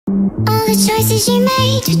the choices you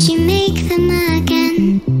made, would you make them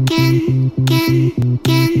again, again, again,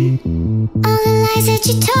 again? All the lies that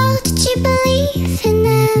you told, did you believe in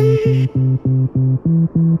them?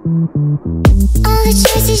 All the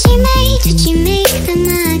choices you made, would you make them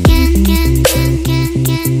again, again, again,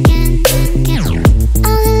 again, again, again?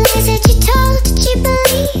 All the lies that you told, did you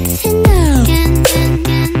believe in them? Again,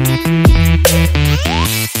 again, again, again,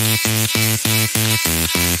 again.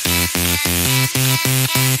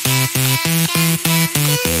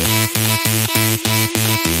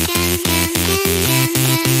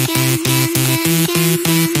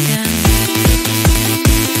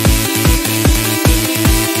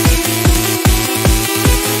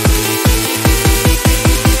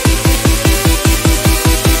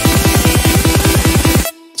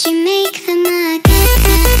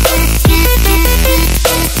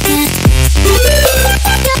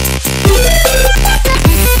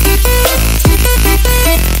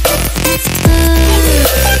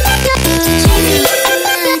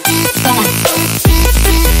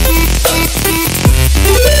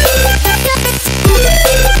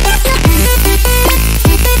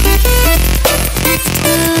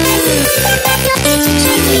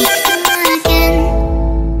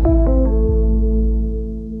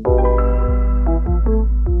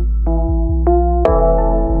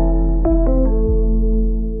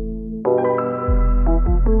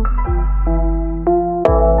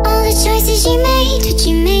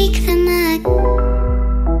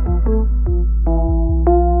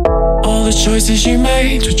 Choices you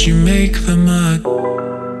made, would you make them again?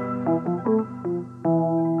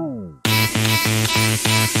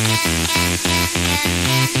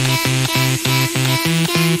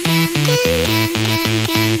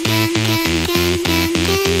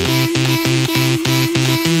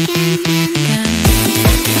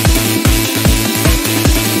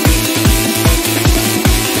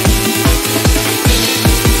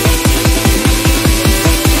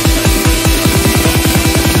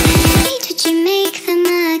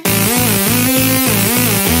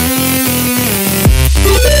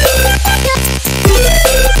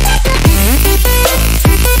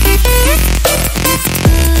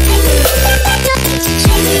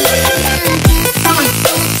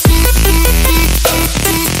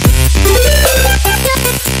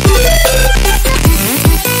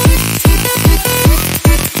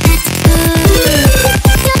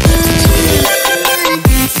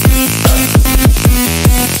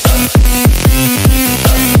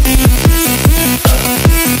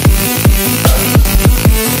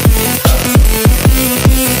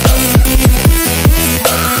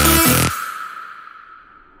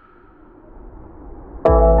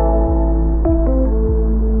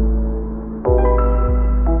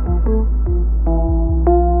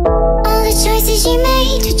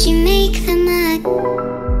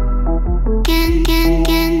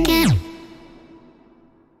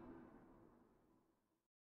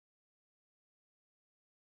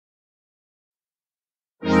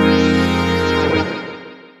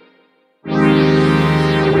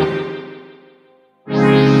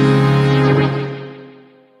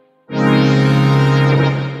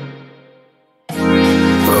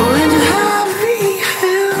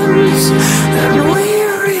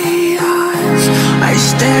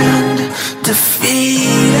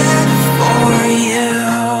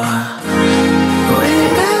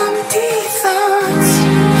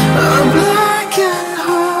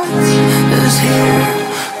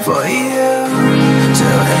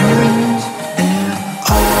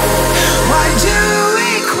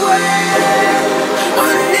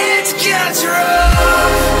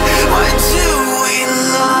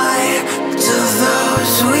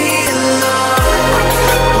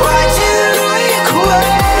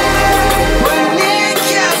 When it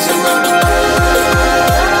gets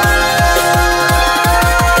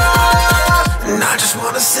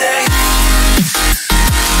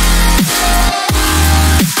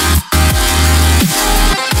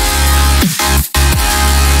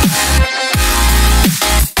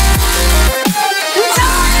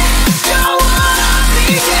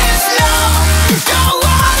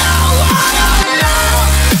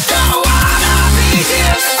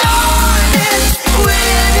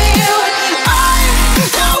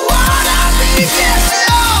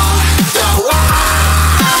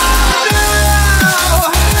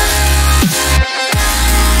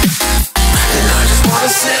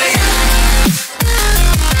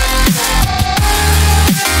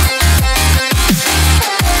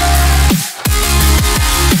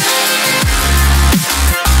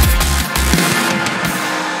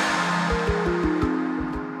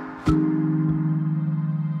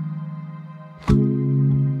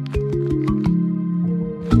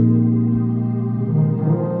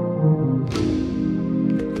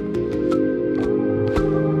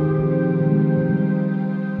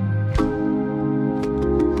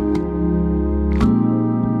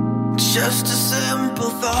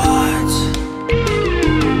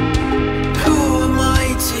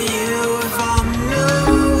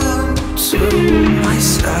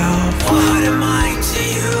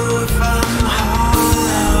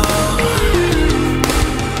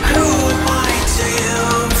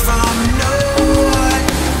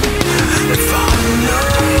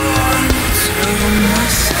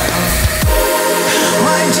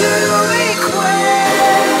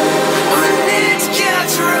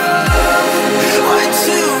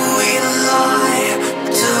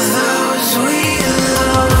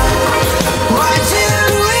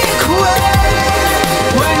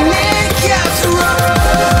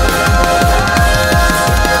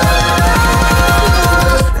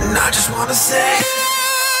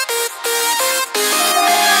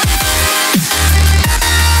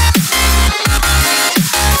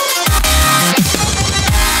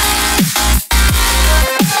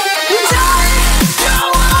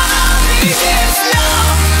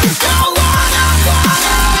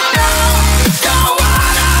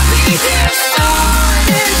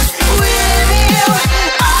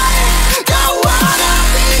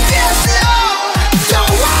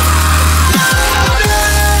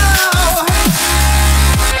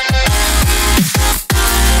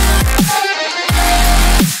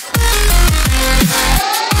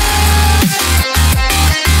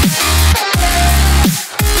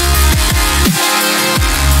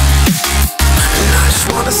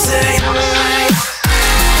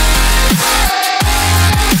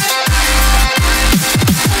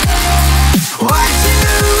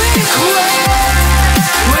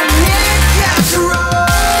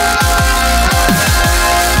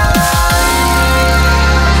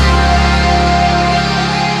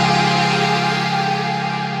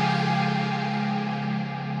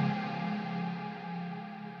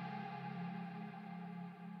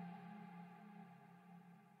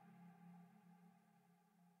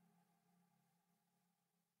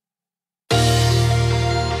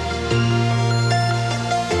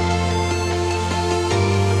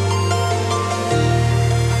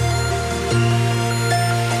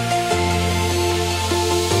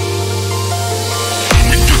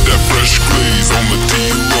glaze on the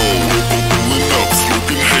D-Low. Pulling up,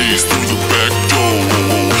 smoking haze through the back door.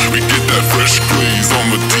 We get that fresh glaze on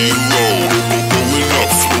the D-Low. Pulling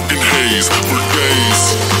up, smoking haze for days.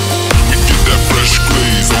 We get that fresh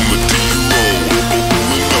glaze on the D-Low.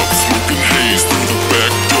 Pulling up, smoking haze through the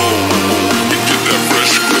back door. We get that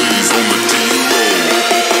fresh glaze on the D-Low.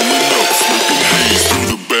 Pulling up, smoking haze through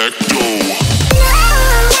the back door.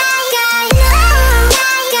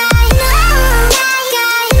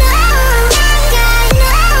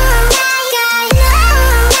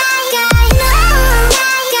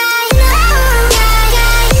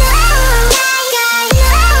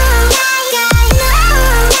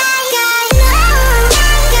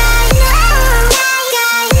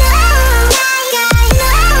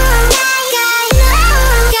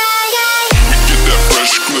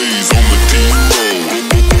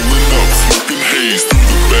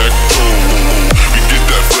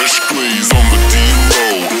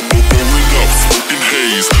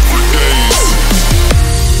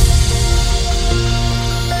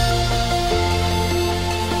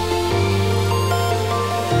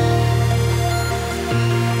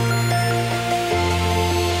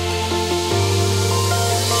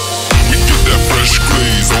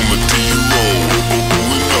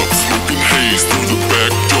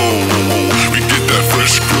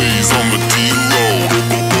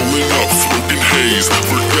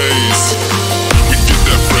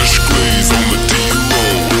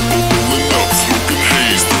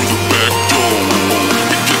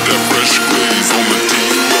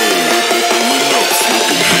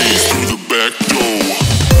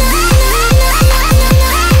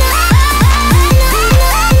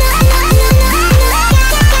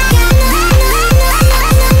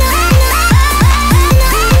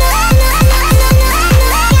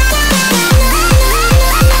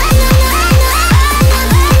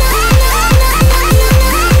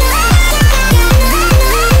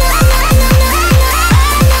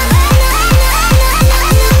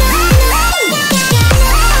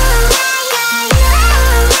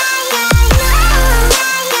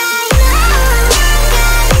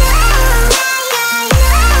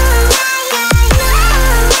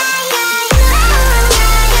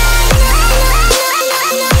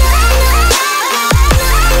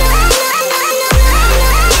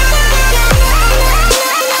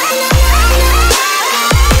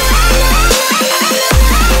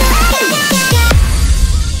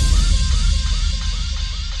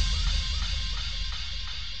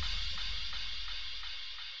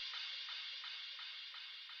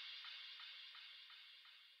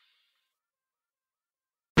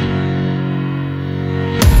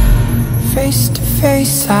 Face to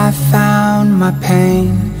face I found my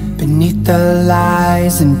pain beneath the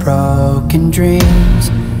lies and broken dreams.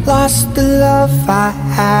 Lost the love I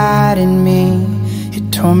had in me,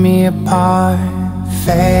 it tore me apart,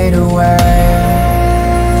 fade away.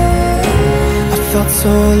 I felt so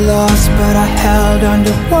lost but I held on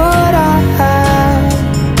to what I had.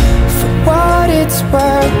 For what it's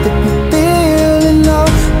worth, let me feel and know.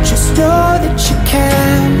 Just know that you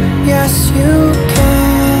can, yes you can.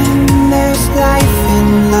 There's life in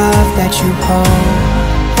love that you hold.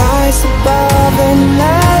 Rise above and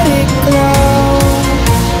let it glow.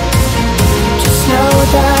 Just know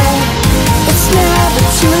that it's never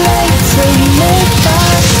too late to make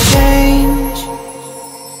that change.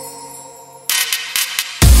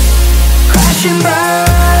 Crash and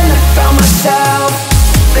burn, I found myself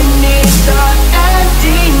beneath the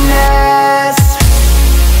emptiness.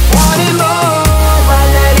 Wanting more, I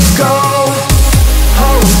let it go.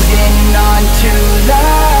 Holding on to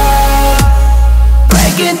love,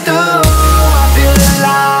 breaking through, I feel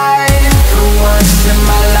alive. For once in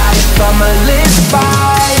my life I'ma live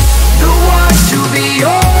by the one to be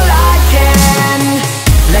all I can.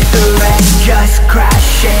 Let the rest just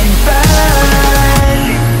crash and burn.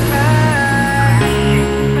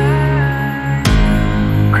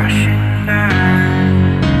 Crash and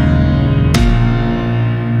burn.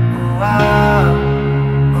 Oh, oh,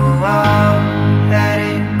 oh, oh. Let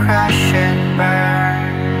it crash and burn.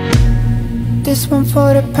 This one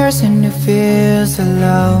for the person who feels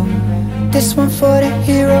alone. This one for the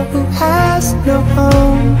hero who has no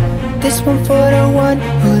home. This one for the one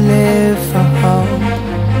who lives for hope.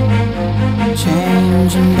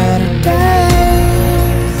 Changing better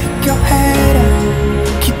days. Pick your head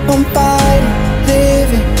up, keep on fighting,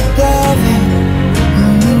 living, loving.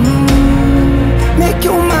 Make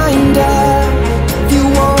your mind up. If you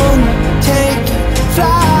wanna take it,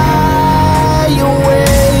 fly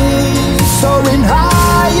away, soaring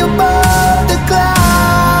high above the clouds.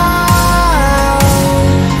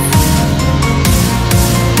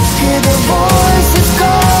 Hear the voices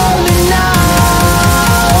call.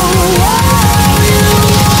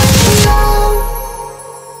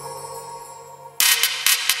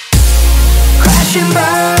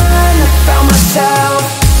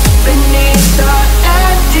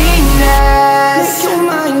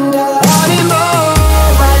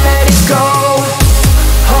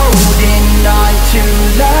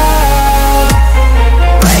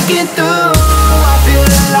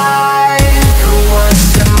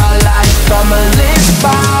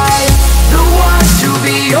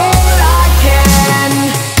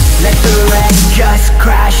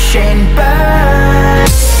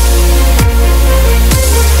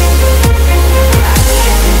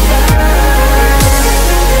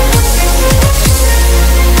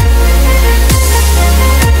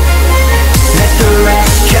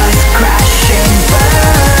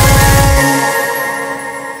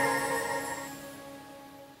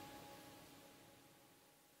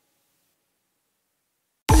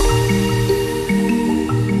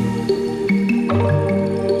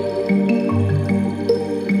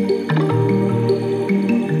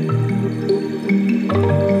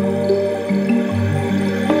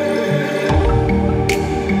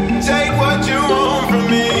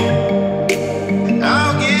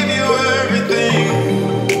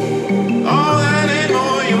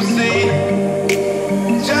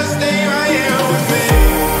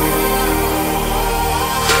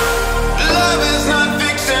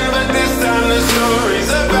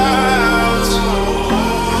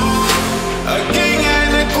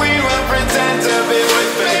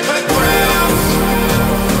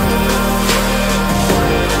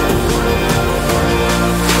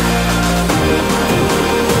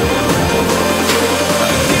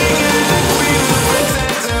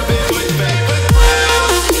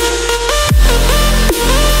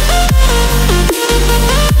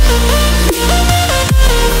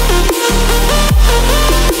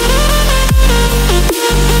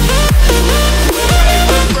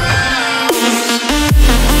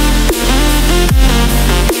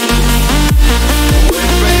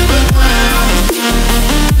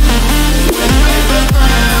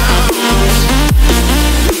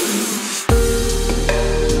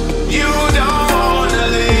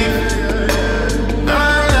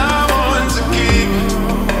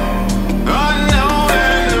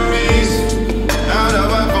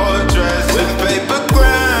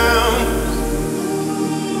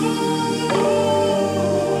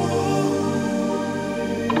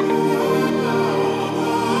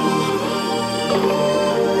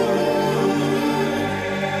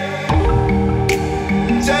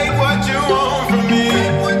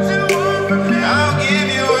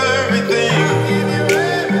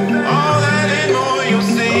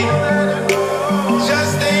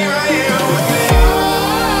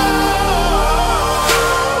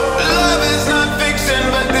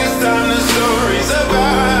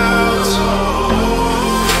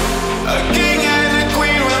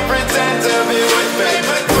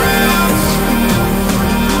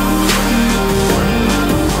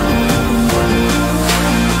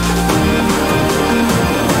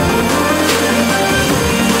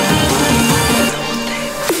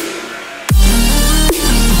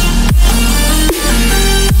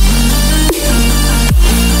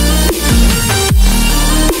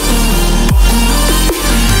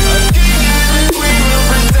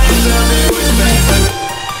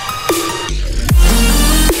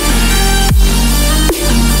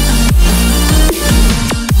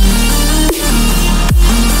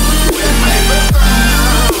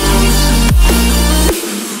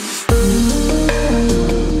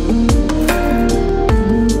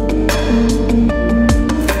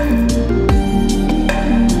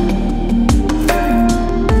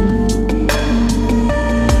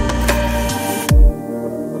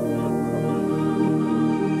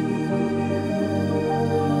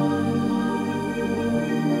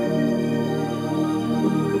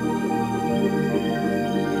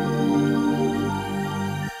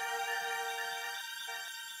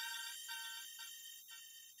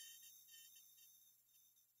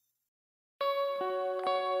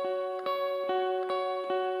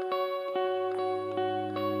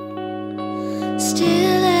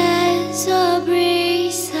 Still as a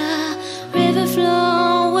breeze, a river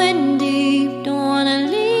flowing deep. Don't wanna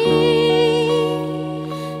leave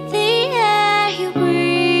the air you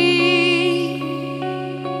breathe.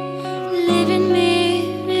 Living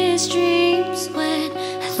mirrors dreams when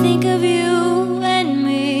I think of you and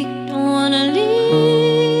me. Don't wanna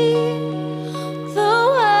leave the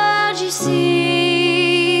world you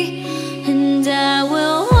see, and I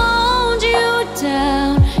will hold you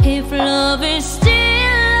down if love is still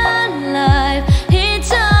alive.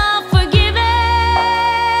 It's all forgiven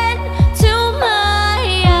to my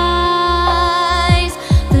eyes.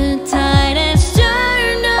 The tide has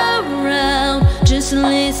turned around. Just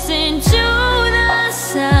listen to the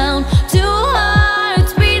sound. Two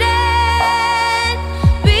hearts beating,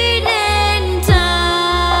 beating time.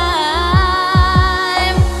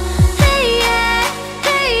 Hey yeah,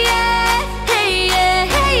 hey yeah, hey yeah,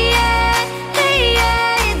 hey yeah, hey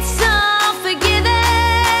yeah. It's all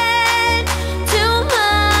forgiven to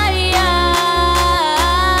my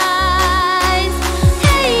eyes.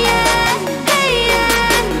 Hey yeah, hey yeah,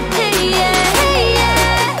 hey yeah, hey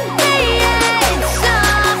yeah, hey yeah. It's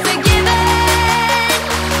all forgiven.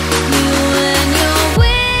 You and your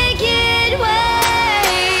wicked ways.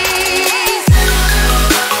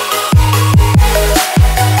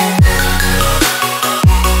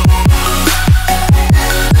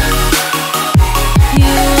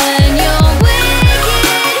 You and your wicked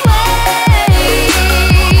ways.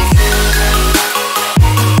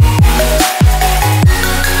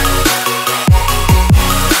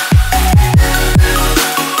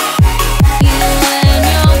 You and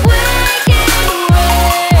your wicked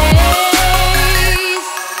ways.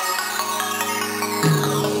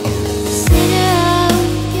 Center of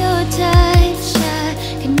your touch, I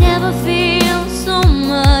can never feel so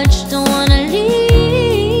much. Don't wanna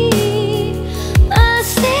leave a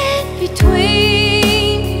step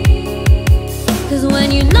between. 'Cause when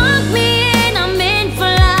you lock me in, I'm in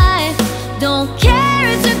for life. Don't care,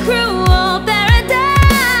 it's a cruel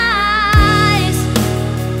paradise.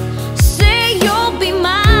 Say you'll be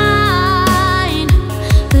mine.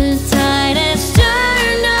 The tide has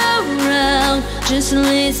turned around. Just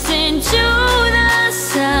listen to the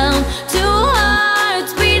sound. Two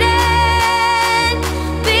hearts beating,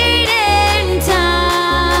 beating time.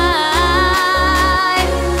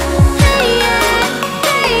 Hey yeah,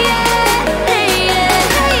 hey yeah, hey yeah,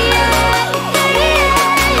 hey yeah, hey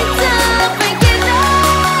yeah. It's all forgiven.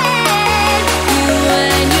 You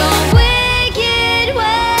and your wicked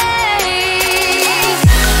ways.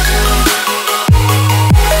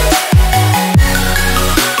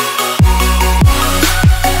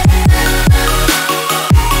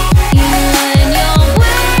 You and your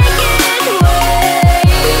wicked ways.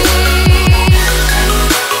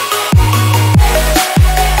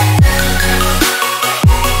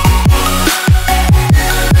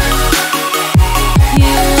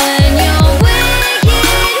 You and your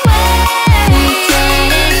wicked ways.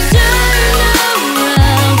 Turn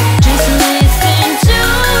around. Just listen to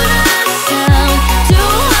the sound.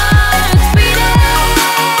 Two hearts beating,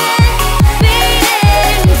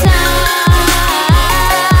 beating time.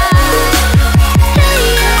 Hey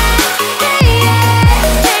yeah, hey yeah,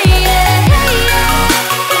 hey yeah, hey yeah,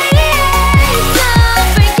 hey yeah. It's all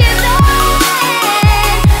forgiven.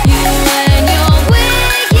 You and your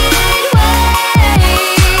wicked ways.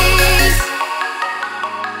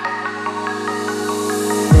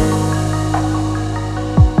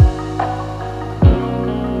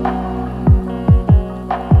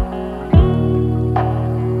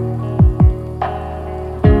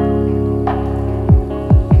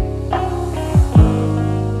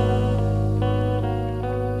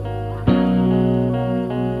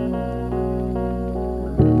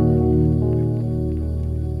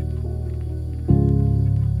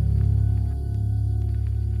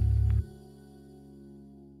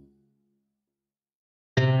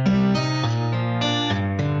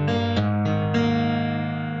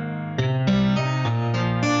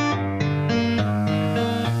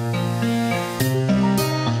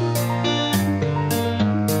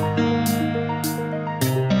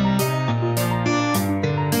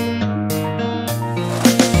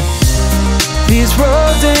 These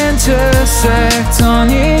roads intersect, on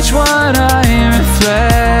each one I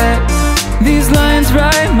reflect. These lines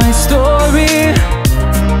write my story.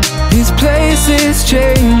 These places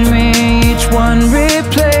change me, each one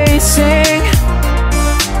replacing.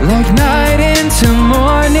 Like night into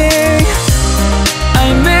morning, I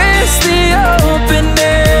miss the open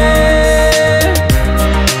air,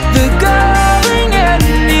 the going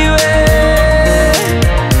anywhere,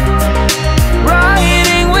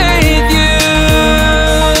 riding with you.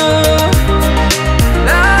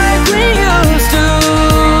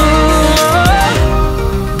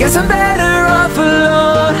 Guess I'm better off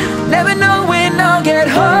alone, never know when I'll get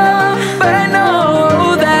home. But I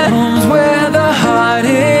know that home's where the heart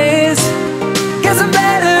is. Guess I'm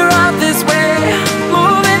better off this way,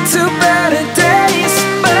 moving to better days.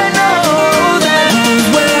 But I know that home's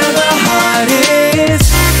where the heart is.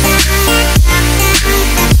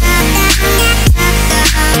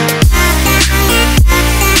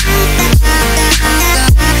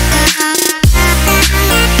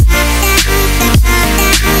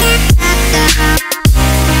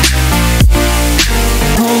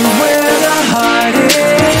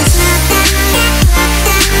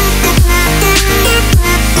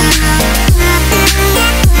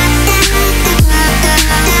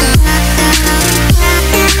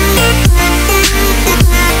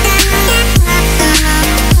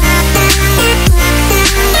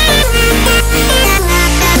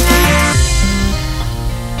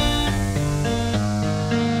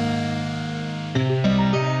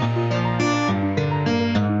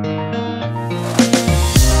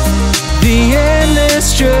 The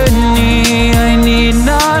endless journey, I need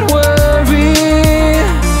not worry.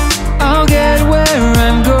 I'll get where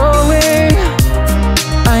I'm going.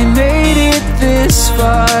 I made it this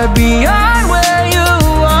far, beyond where you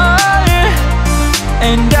are,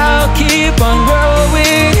 and I'll keep on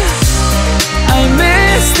growing. I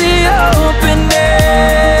miss the open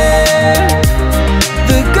air,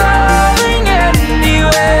 the going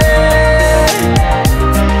anywhere,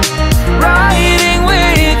 riding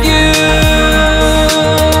with you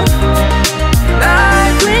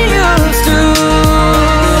like we used to.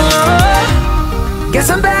 Guess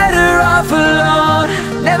I'm better off alone,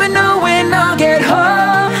 never know when I'll get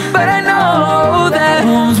home. But I know that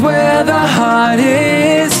home's where the heart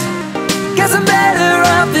is. Guess I'm better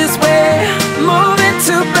off this way, moving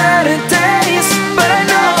to better days. But I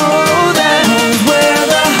know that home's where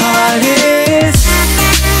the heart is.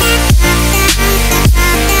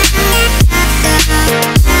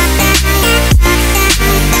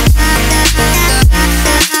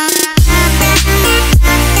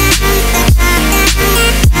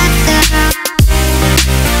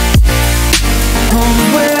 Home's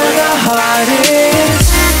where the heart is.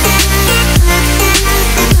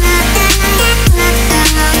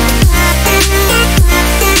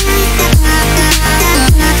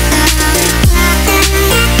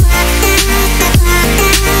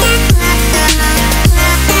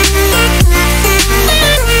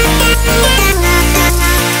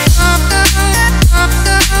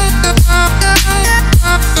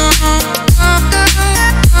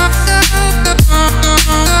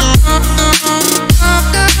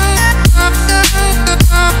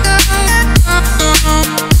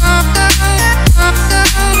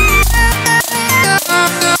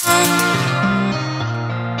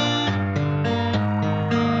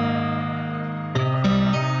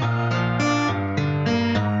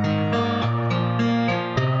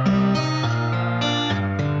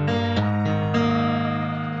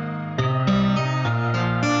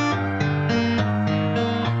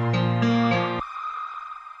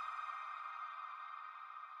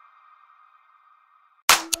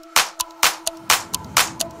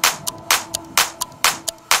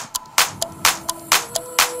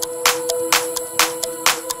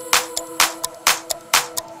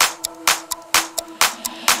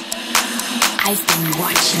 I've been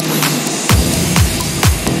watching you.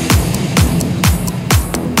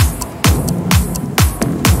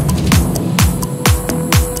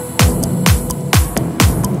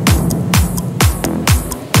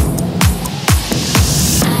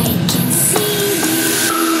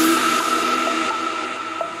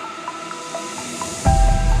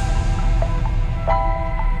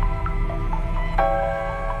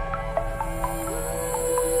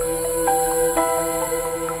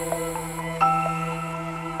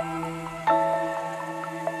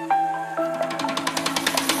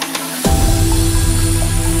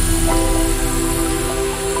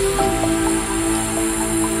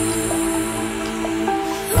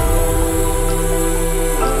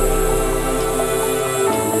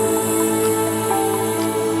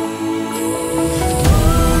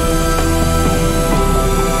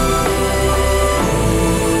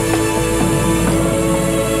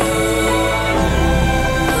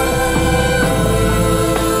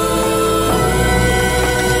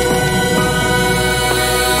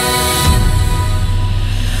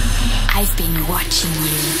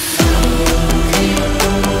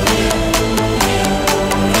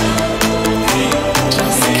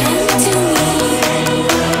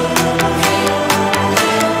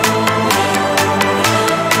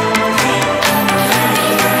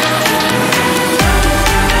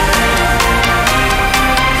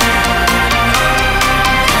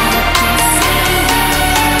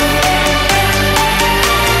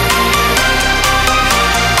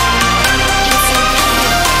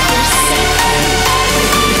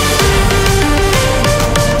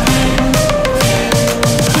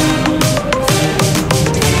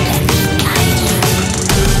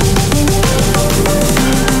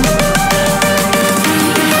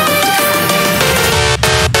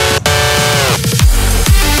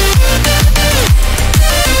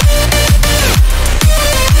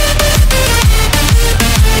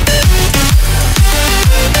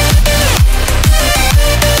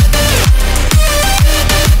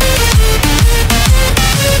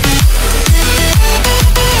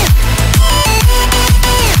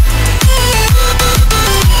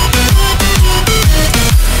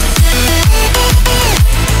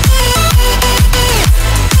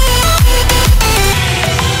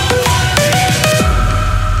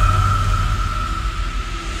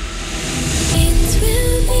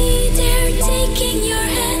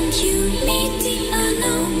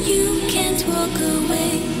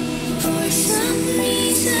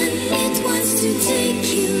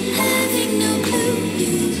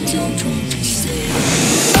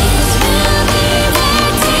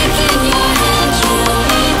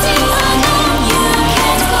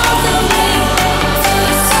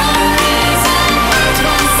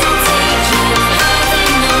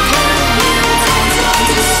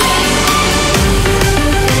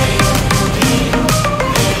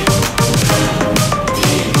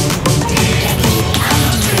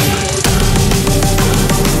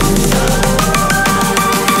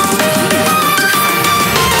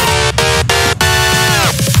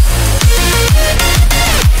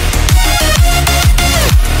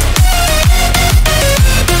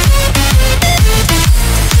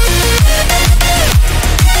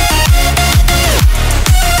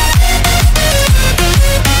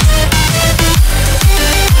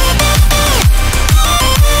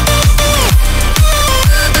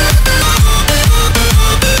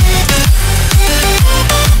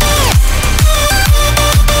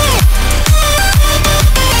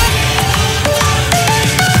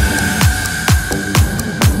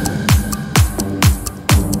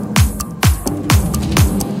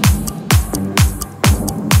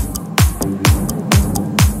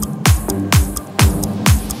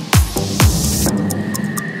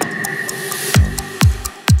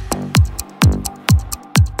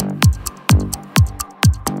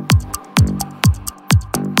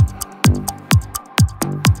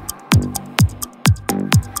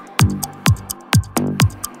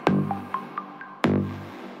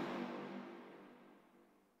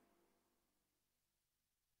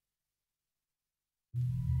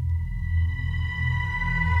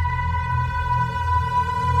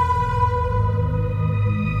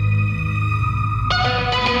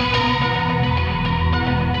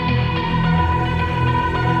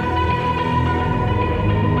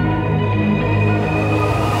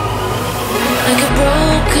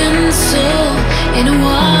 in a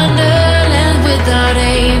wonderland without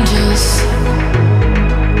angels.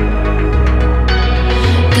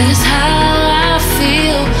 That is how I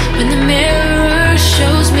feel when the mirror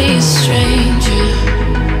shows me a stranger.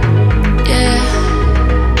 Yeah.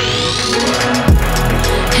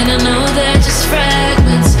 And I know they're just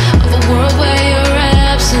fragments of a world where your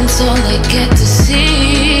absence all I get to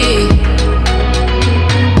see.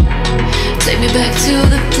 Take me back to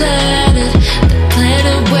the planet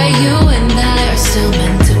where you and I are still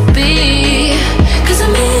meant to be. 'Cause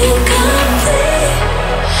I'm incomplete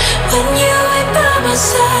when you ain't by my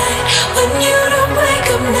side, when you don't wake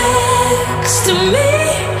up next to me.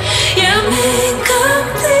 Yeah, I'm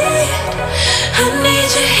incomplete. I need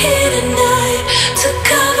you here tonight to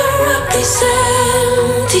cover up these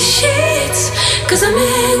empty sheets. 'Cause I'm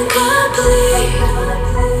incomplete.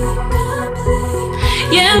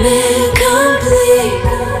 Yeah, I'm incomplete.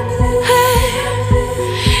 Hey,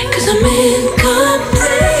 'cause I'm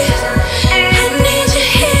incomplete. I need you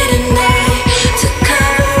here tonight to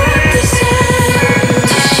cover up these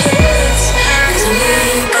empty sheets. 'Cause I'm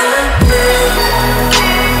incomplete.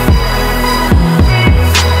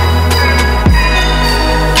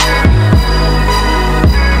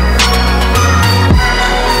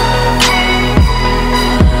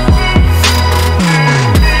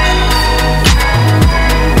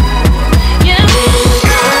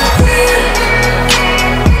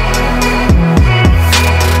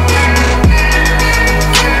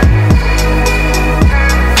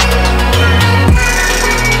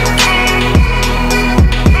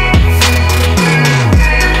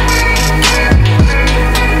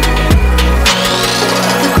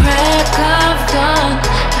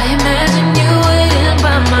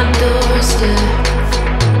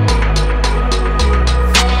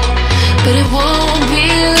 But it won't be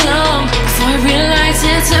long before I realize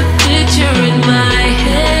it's a picture in my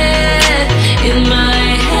head, in my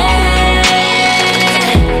head.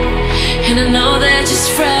 And I know they're just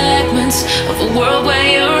fragments of a world where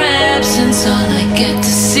your absence all I get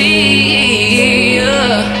to see.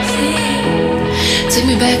 Take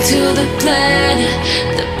me back to the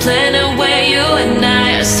planet where you and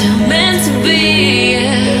I are still meant to be.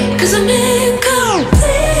 'Cause I'm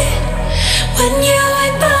incomplete when you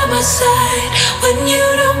ain't by my side, when you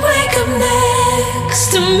don't wake up next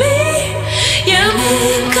to me. Yeah, I'm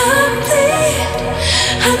incomplete.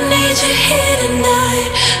 I need you here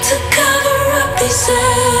tonight to cover up these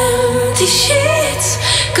empty sheets.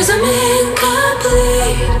 'Cause I'm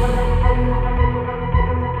incomplete.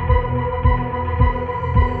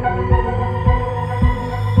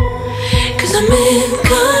 I'm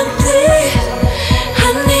incomplete. I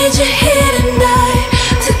need you here tonight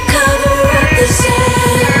to cover up these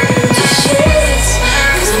empty sheets.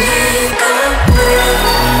 'Cause I'm incomplete.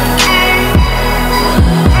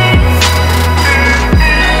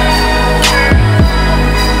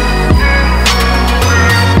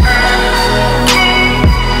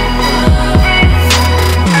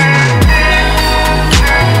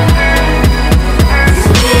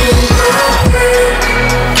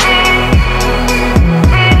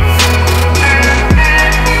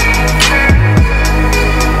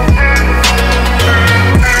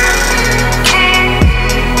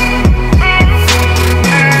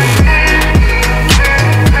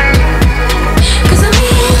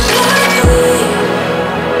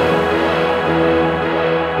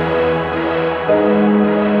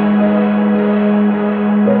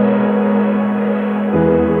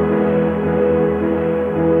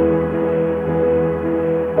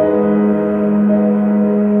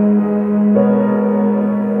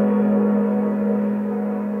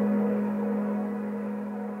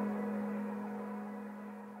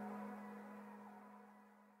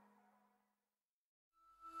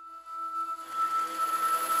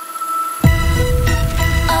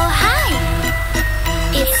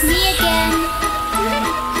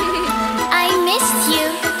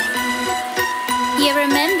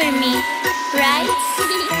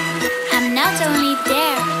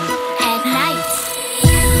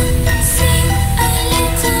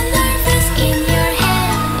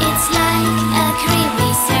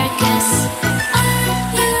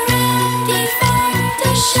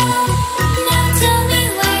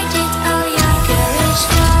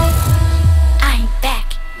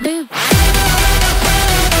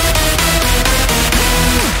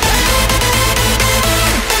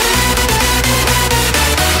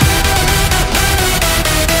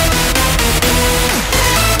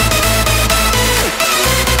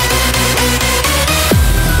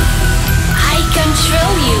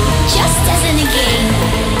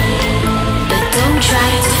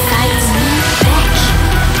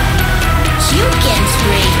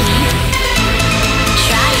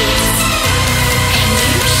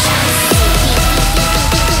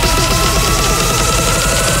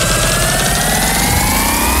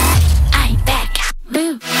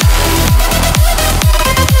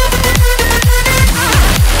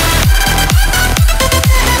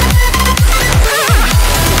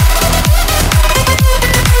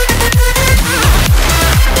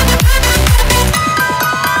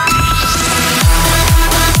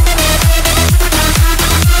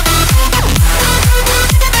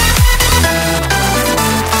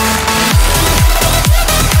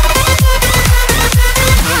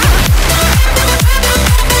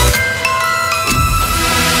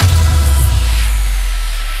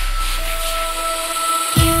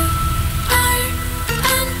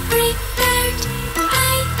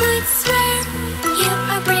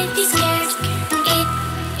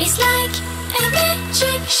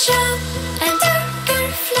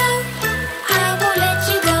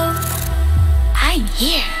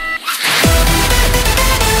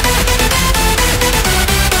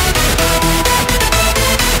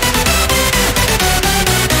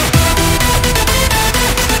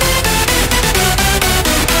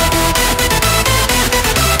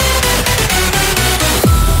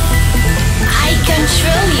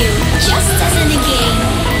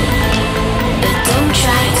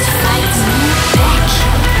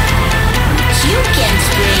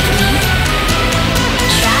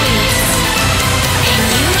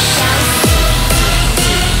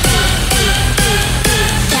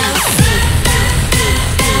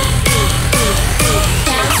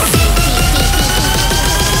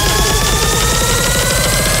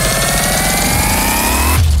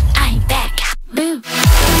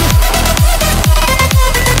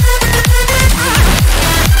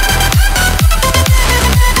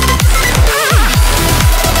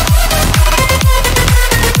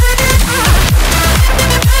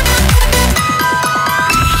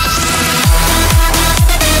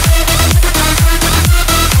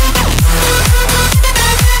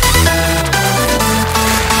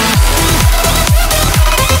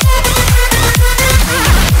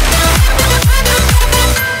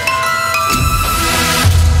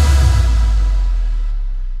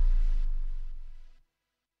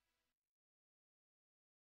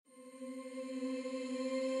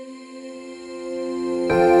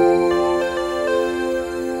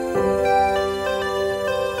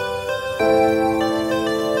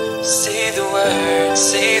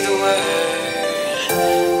 say the word.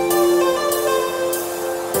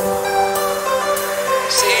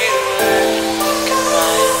 Say the word, come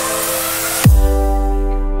on.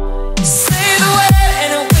 Say the word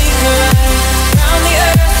and we can run round the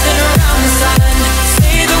earth and around the sun.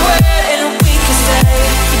 Say the word and we can stay.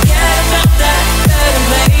 Forget about that better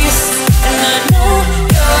place. And I know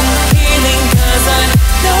you're healing, 'cause I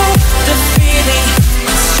know the feeling.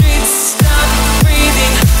 The streets stop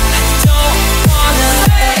breathing. I don't wanna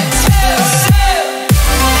let you say.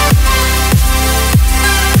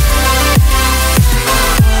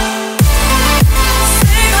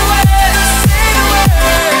 Say the word, say the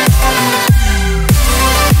word.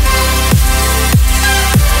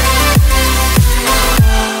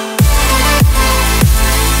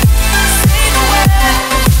 Say the word.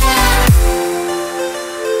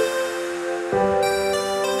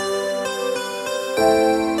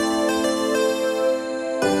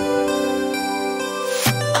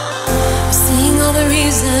 Seeing all the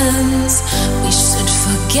reasons we should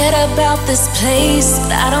forget about this place,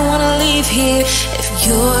 but I don't wanna leave here if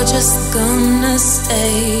you're just gonna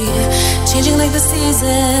stay. Changing like the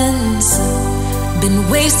seasons, been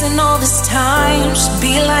wasting all this time. Should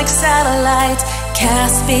be like satellites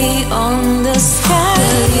cast beyond the sky.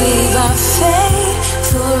 Believe our fate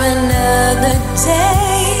for another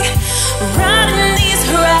day. Riding these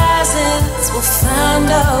horizons, we'll find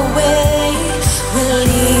our way. We'll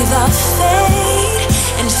leave our fate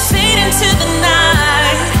and fade into the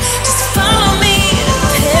night. Just follow me to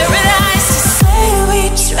paradise. To say we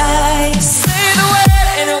tried. Say the word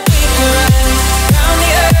and we can run round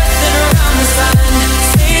the earth and around the sun.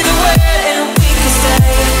 Say the word and we can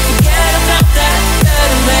stay. Forget about that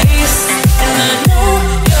better place. And I know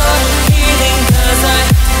you're healing, 'cause I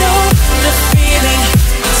know the feeling.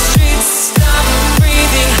 The streets stop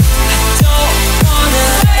breathing. I don't wanna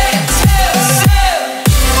let you say.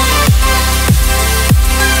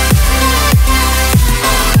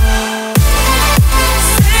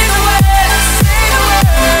 Say the word, say the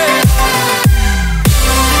word.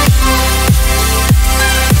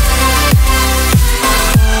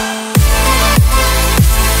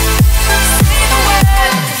 Say the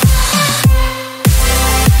word.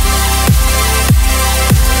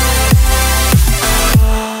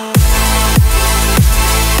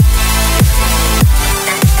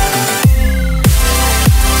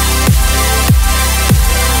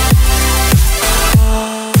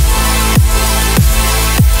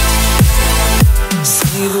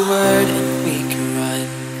 Say the word and we can run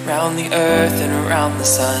round the earth and around the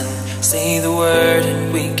sun. Say the word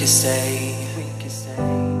and we can stay.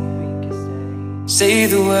 Say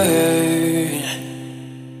the word.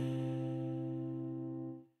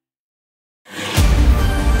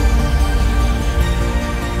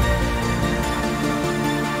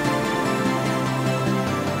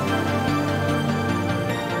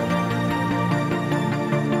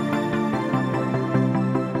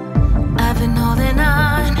 I've been holding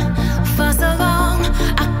on for so long,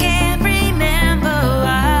 I can't remember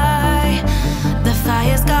why. The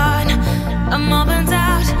fire's gone, I'm all burnt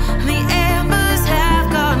out, the embers have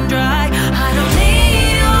gone dry. I don't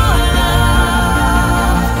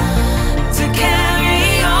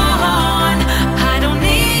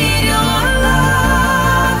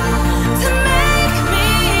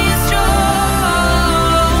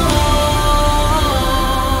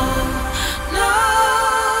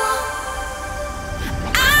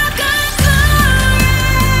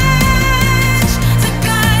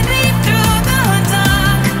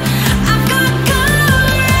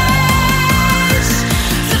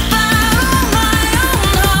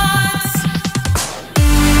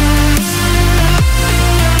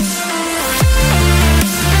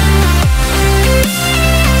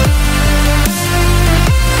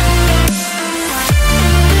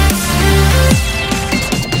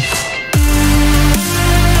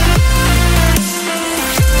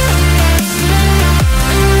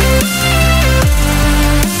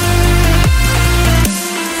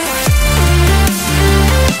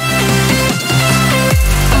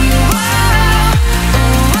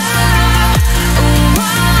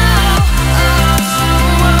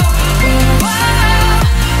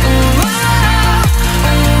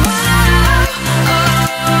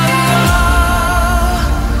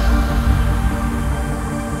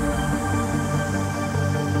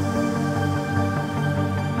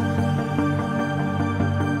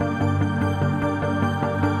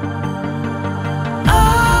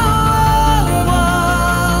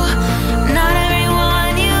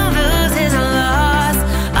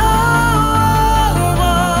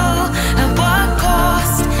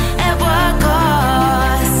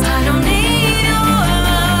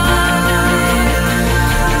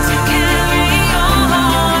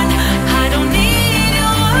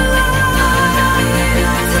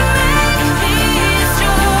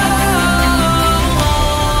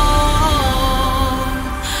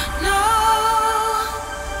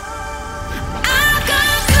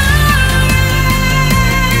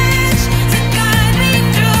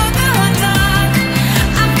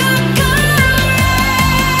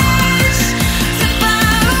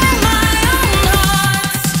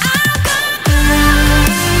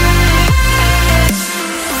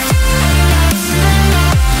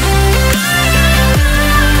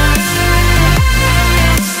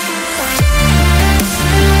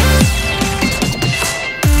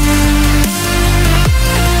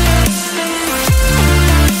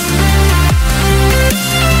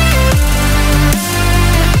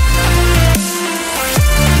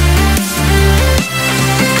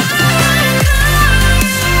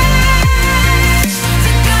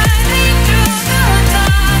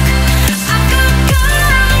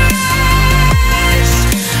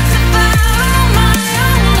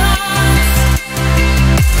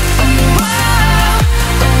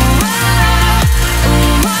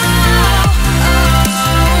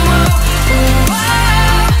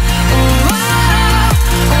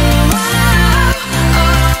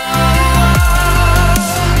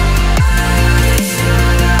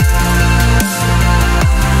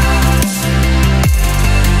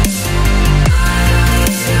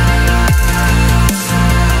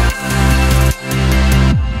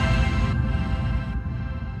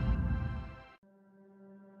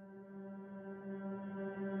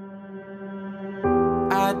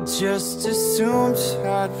just assumed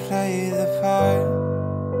I'd play the part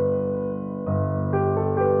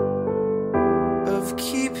of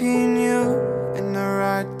keeping you in the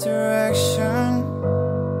right direction.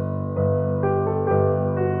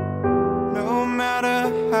 No matter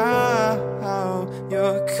how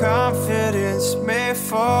your confidence may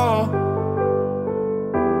fall,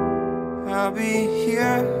 I'll be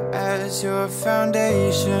here as your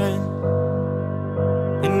foundation.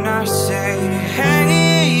 And I say,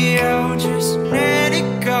 hey, yo, just let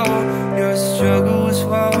it go. Your struggles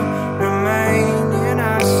won't remain. And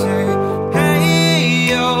I say, hey,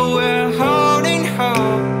 yo, we're holding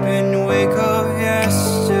hope and wake up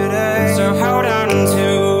yesterday. So hold on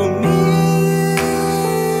to me.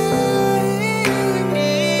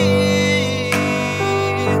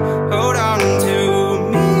 Hold on to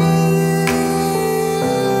me.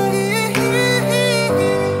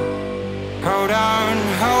 Hold on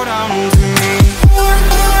to me.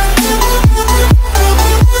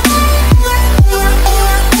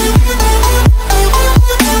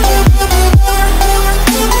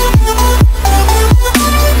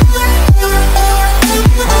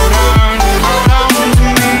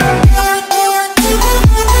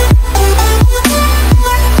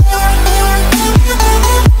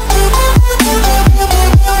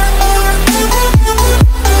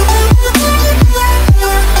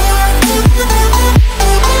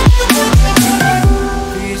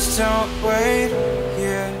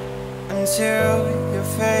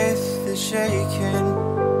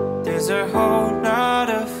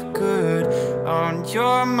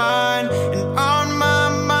 Your mind and on my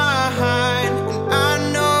mind, and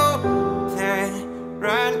I know that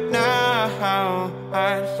right now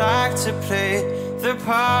I'd like to play the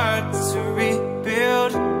part to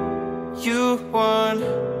rebuild you one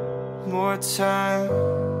more time.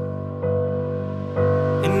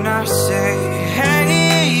 And I say,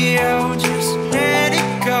 hey, yo, just let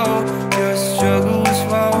it go. Your struggles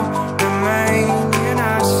won't remain. And I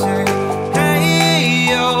say, hey,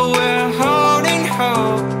 yo, we're holding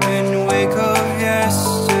hope and wake up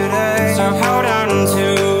yesterday. So hold on to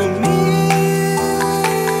me.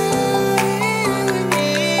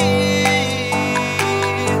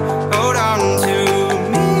 Hold on to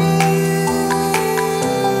me.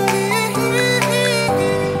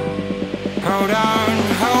 Hold on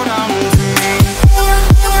to me.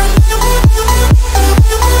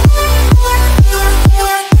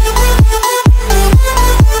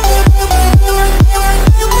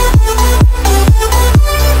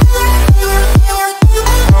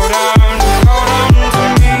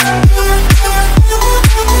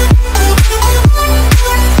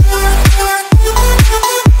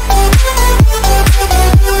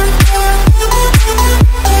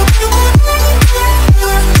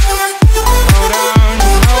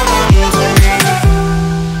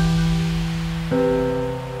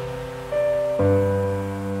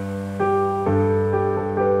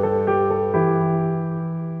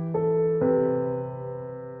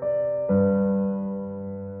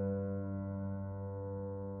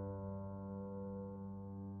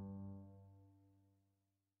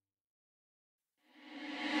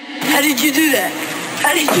 How did you do that?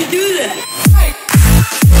 How did you do that?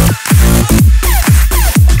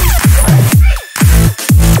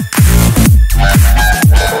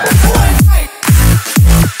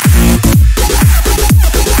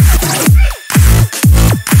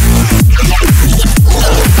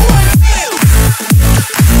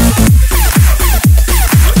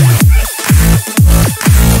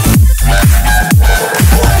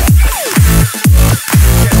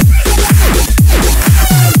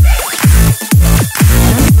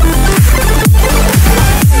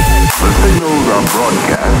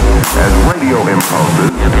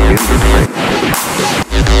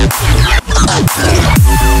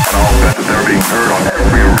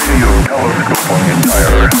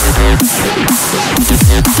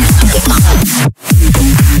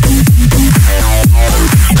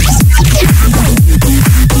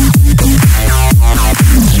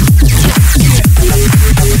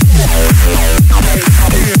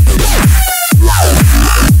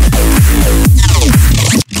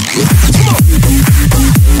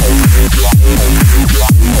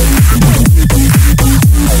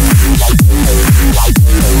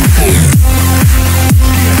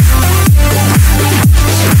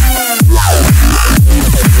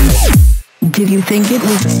 Did you think it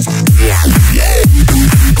was?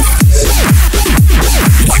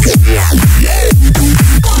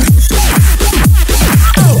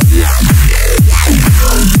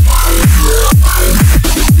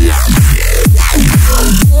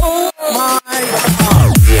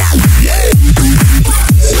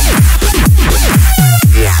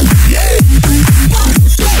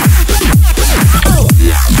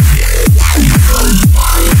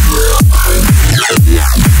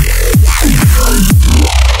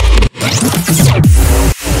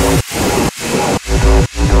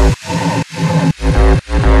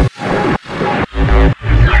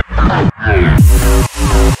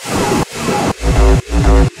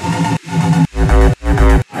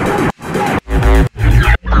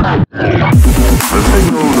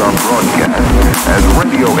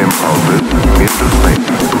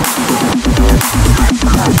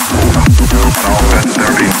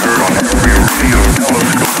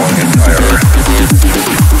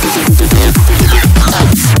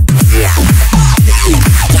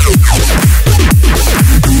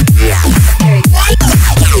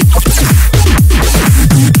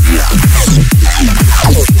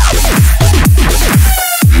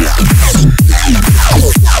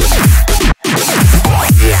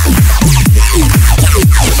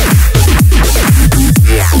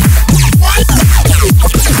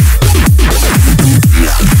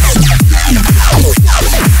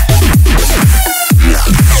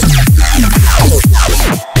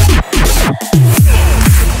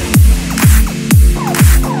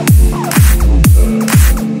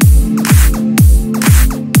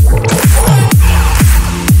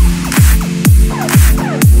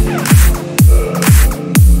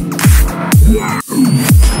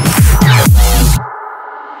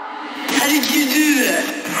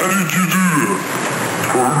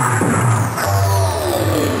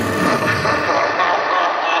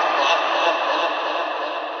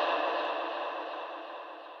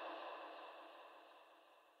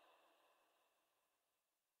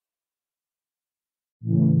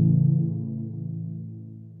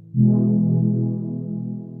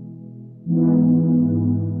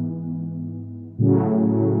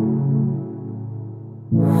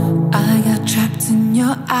 I got trapped in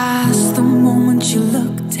your eyes the moment you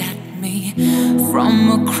looked at me.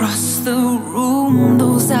 From across the room,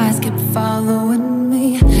 those eyes kept following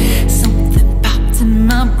me. Something popped in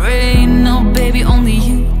my brain, oh baby, only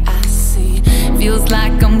you I see. Feels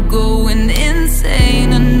like I'm going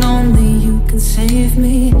insane and only you can save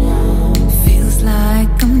me. Feels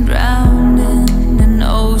like I'm drowning in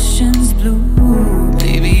ocean's blue.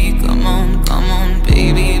 Baby, come on,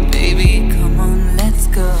 baby, baby, come on, let's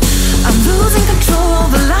go. I'm losing control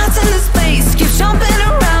of the lights in this space. Keep jumping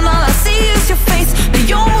around, all I see is your face. But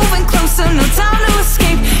you're moving closer, no time to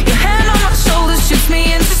escape. Your hand on my shoulder shoots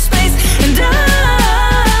me into space. And I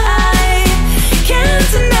can't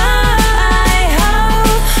deny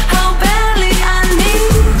how badly I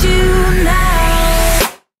need you now.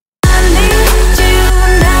 I need you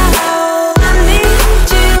now. I need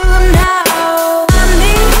you now. I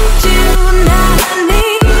need you now. I need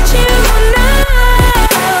you now. I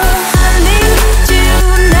need you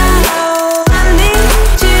now. I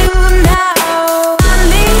need you now. I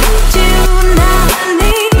need you now. I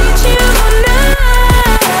need you now.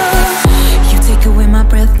 You take away my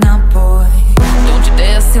breath now, boy. Don't you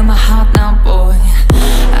dare steal my heart now, boy.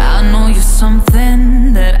 I know you're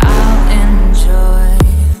something that I'll enjoy.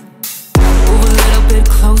 Move a little bit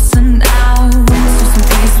closer now, to some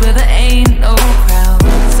place where there ain't no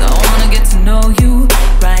crowds. I wanna get to know you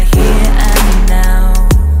right here and now.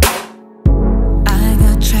 I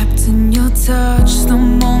got trapped in your touch the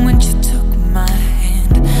moment you took my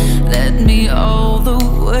hand. Led me all the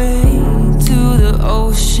way to the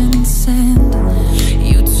ocean sand.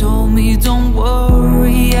 You told me don't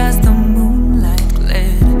worry as the moonlight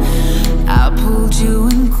gled. I pulled you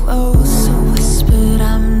in close, whispered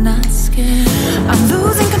I'm not scared. I'm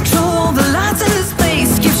losing control of the lights in this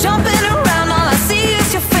place. Keep jumping around, all I see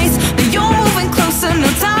is your face. But you're moving closer, no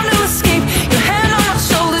time to escape. Your hand on my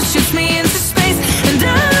shoulder shoots me into space. And I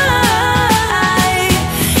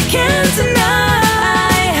can't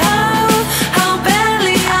deny how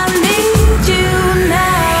badly I need you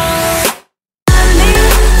now. I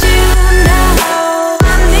need you now.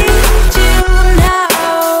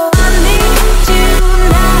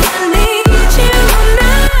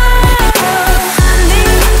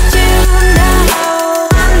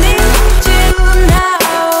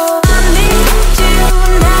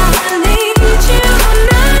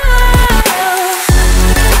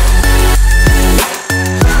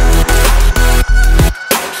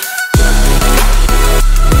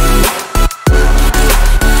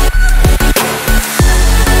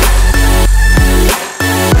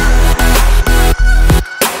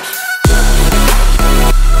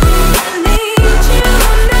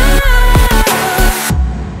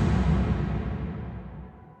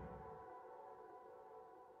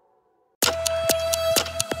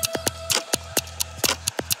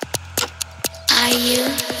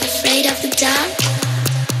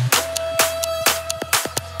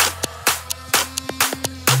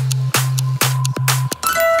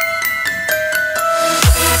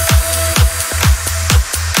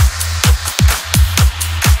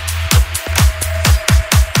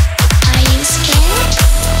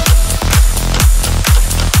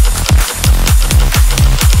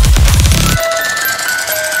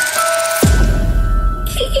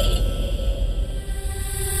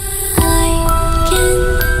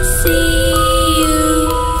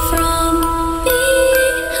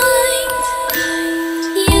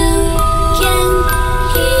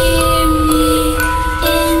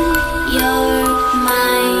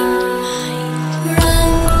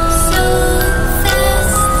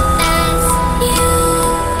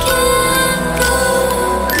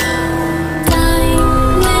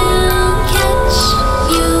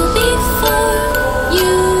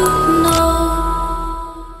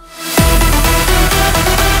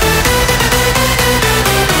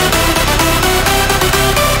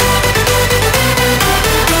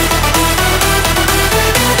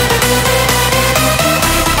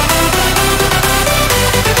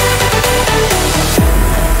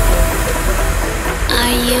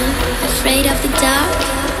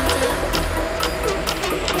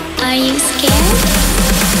 Are you scared?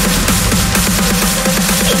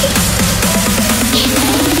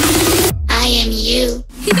 I am you.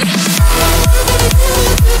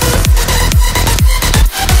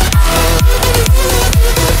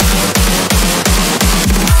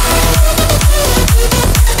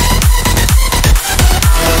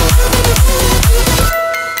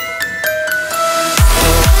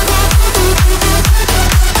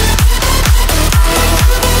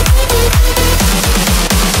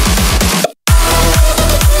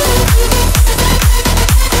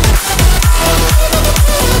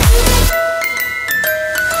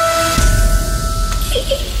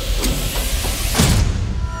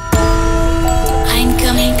 I'm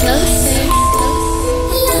coming closer.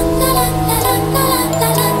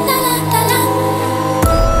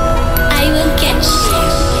 I will catch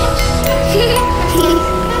you.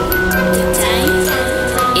 The time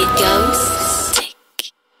it goes tick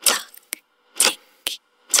tock, tick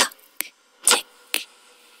tock, tick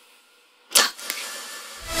tock.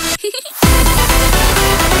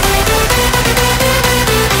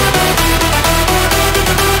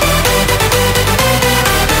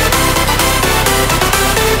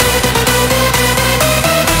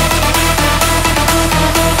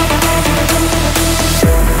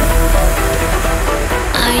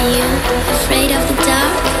 Are you afraid of the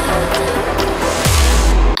dark?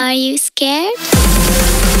 Are you scared?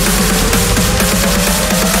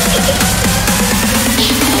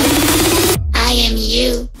 I am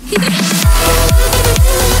you.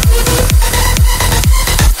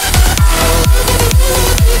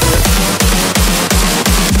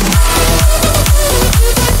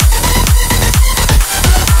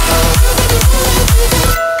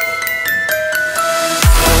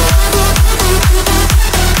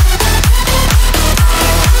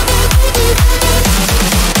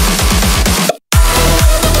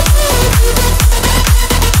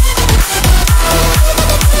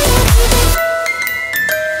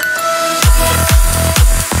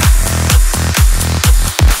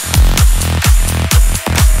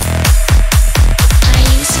 Are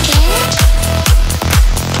you scared?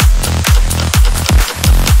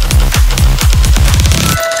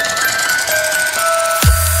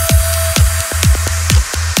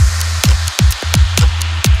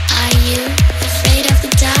 Are you afraid of the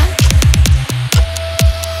dark?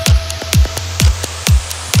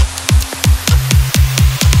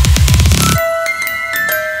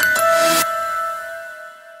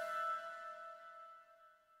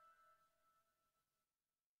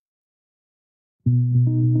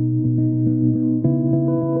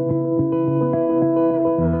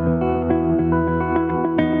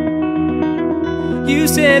 You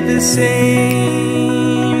said the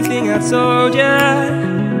same thing I told ya.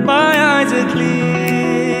 My eyes are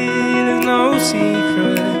clear, there's no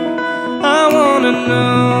secret. I wanna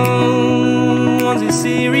know, was it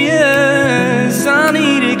serious? I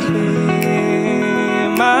need it clear,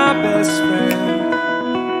 my best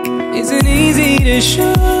friend. Isn't easy to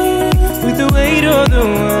show with the weight of the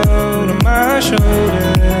world on my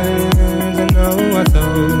shoulders. I know I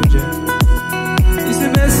told ya, it's the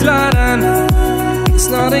best light I know. It's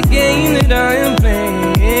not a game that I am playing.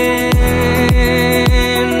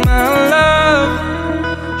 My love,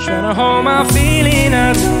 trying to hold my feeling,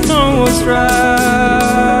 I don't know what's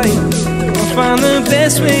right. I'll find the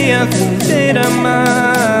best way, I think that I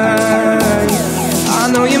might. I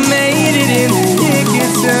know you made it in the nick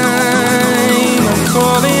of time. I'm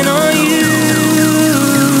calling on you.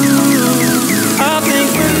 I think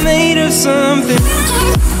we're made of something.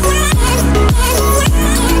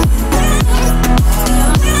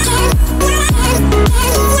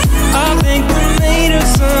 I think we're made of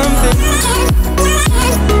something.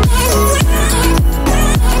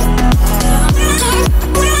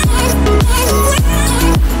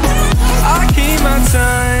 I keep my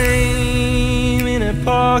time in a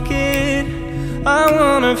pocket. I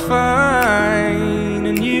wanna find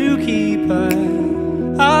a new keeper.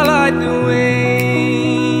 I like the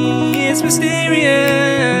way it's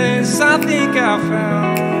mysterious. I think I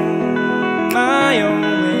found my own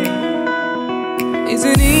way.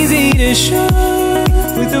 Isn't easy to show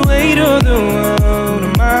with the weight of the world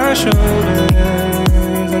on my shoulders.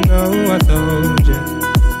 I know I told ya,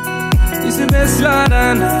 it's the best light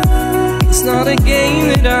I know. It's not a game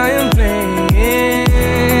that I am playing.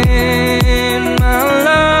 My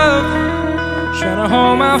love, trying to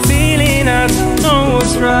hold my feeling, I don't know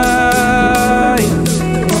what's right.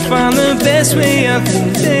 I'll find the best way, I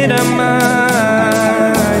think that I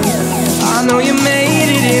might. I know you made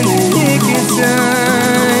it in the nick of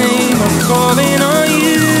time. I'm calling on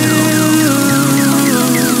you.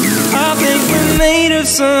 I think we're made of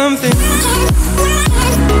something.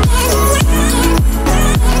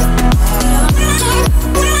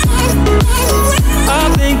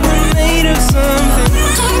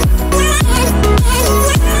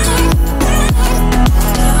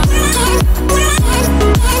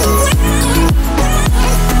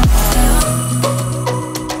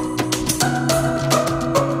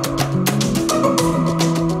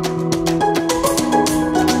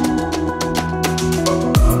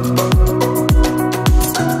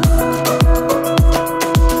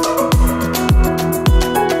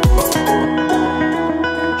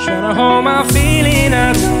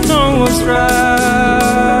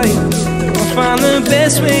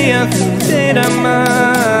 best way out through the data mine.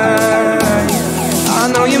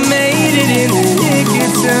 I know you made it in the nick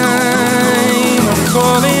of time. I'm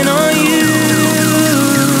calling on you.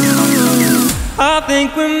 I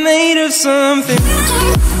think we're made of something.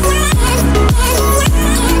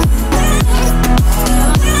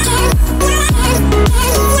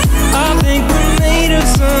 I think we're made of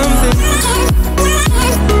something.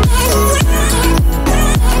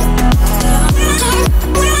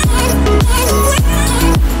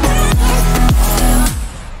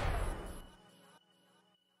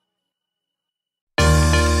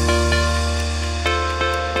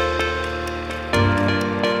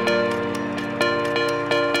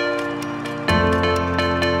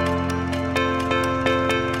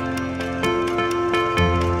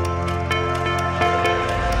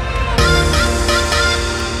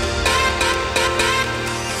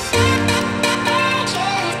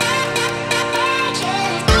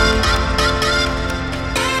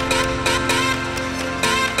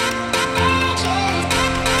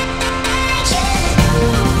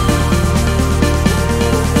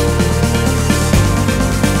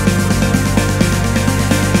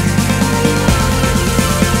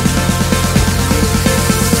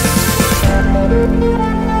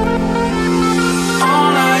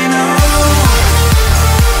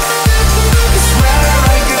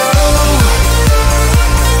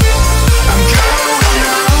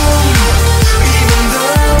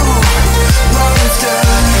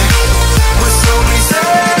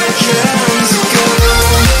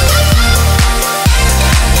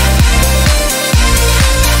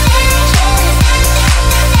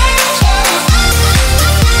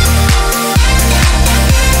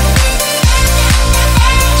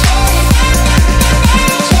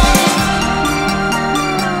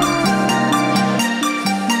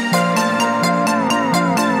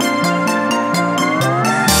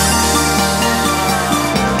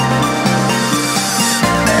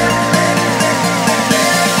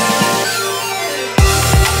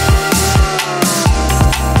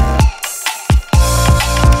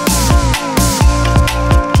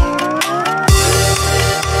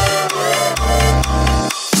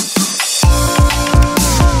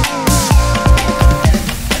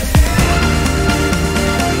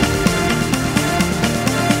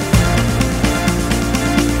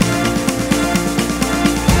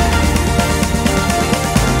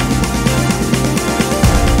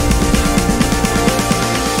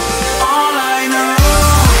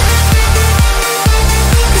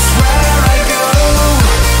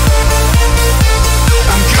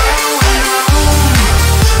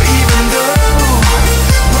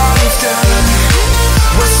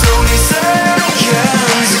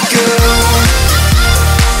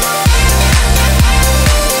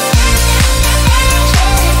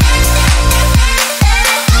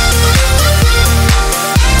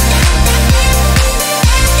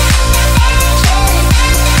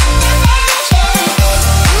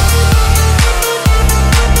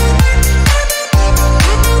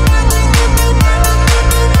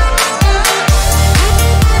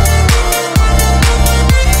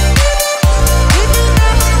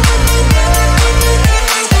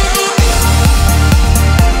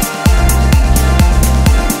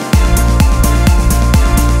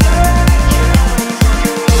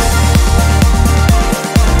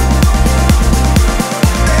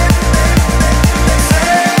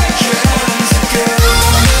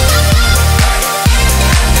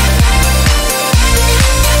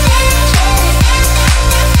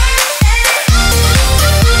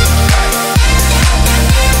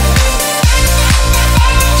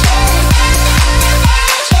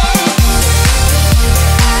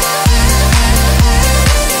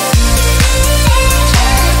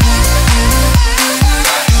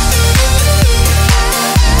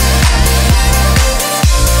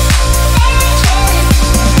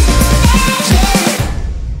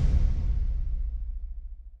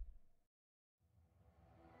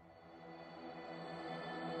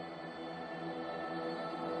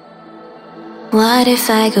 What if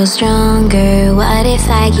I go stronger? What if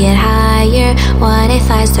I get higher? What if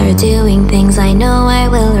I start doing things I know I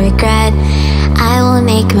will regret? I will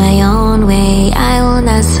make my own way, I will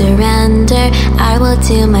not surrender. I will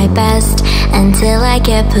do my best until I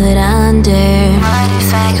get put under. What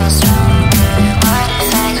if I go stronger? What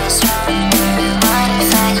if I go stronger? What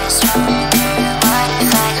if I go stronger? What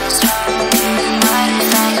if I go stronger? What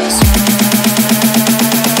if I go stronger?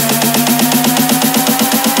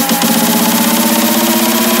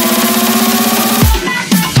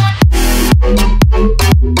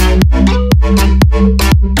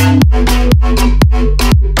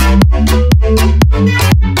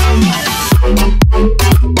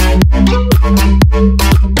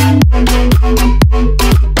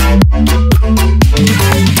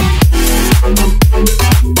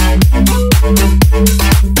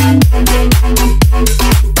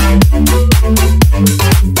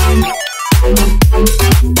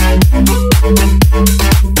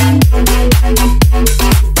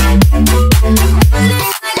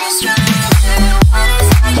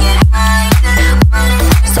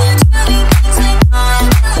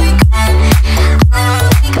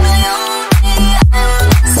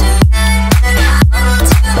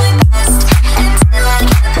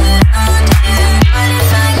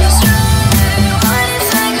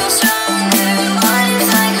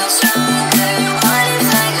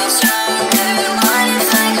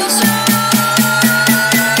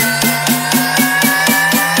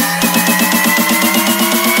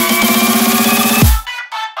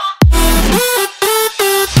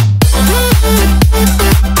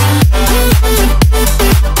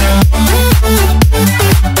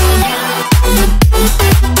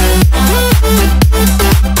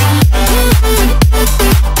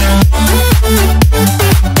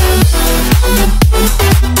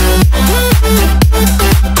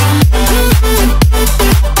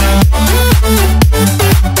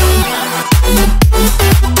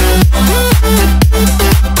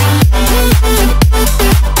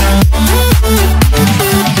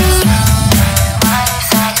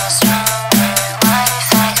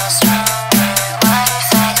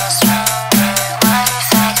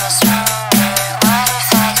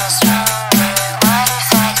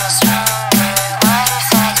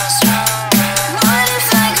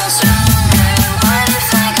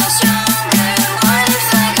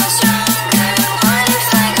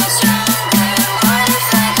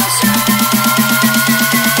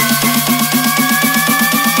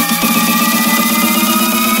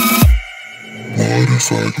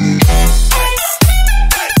 Tracklist.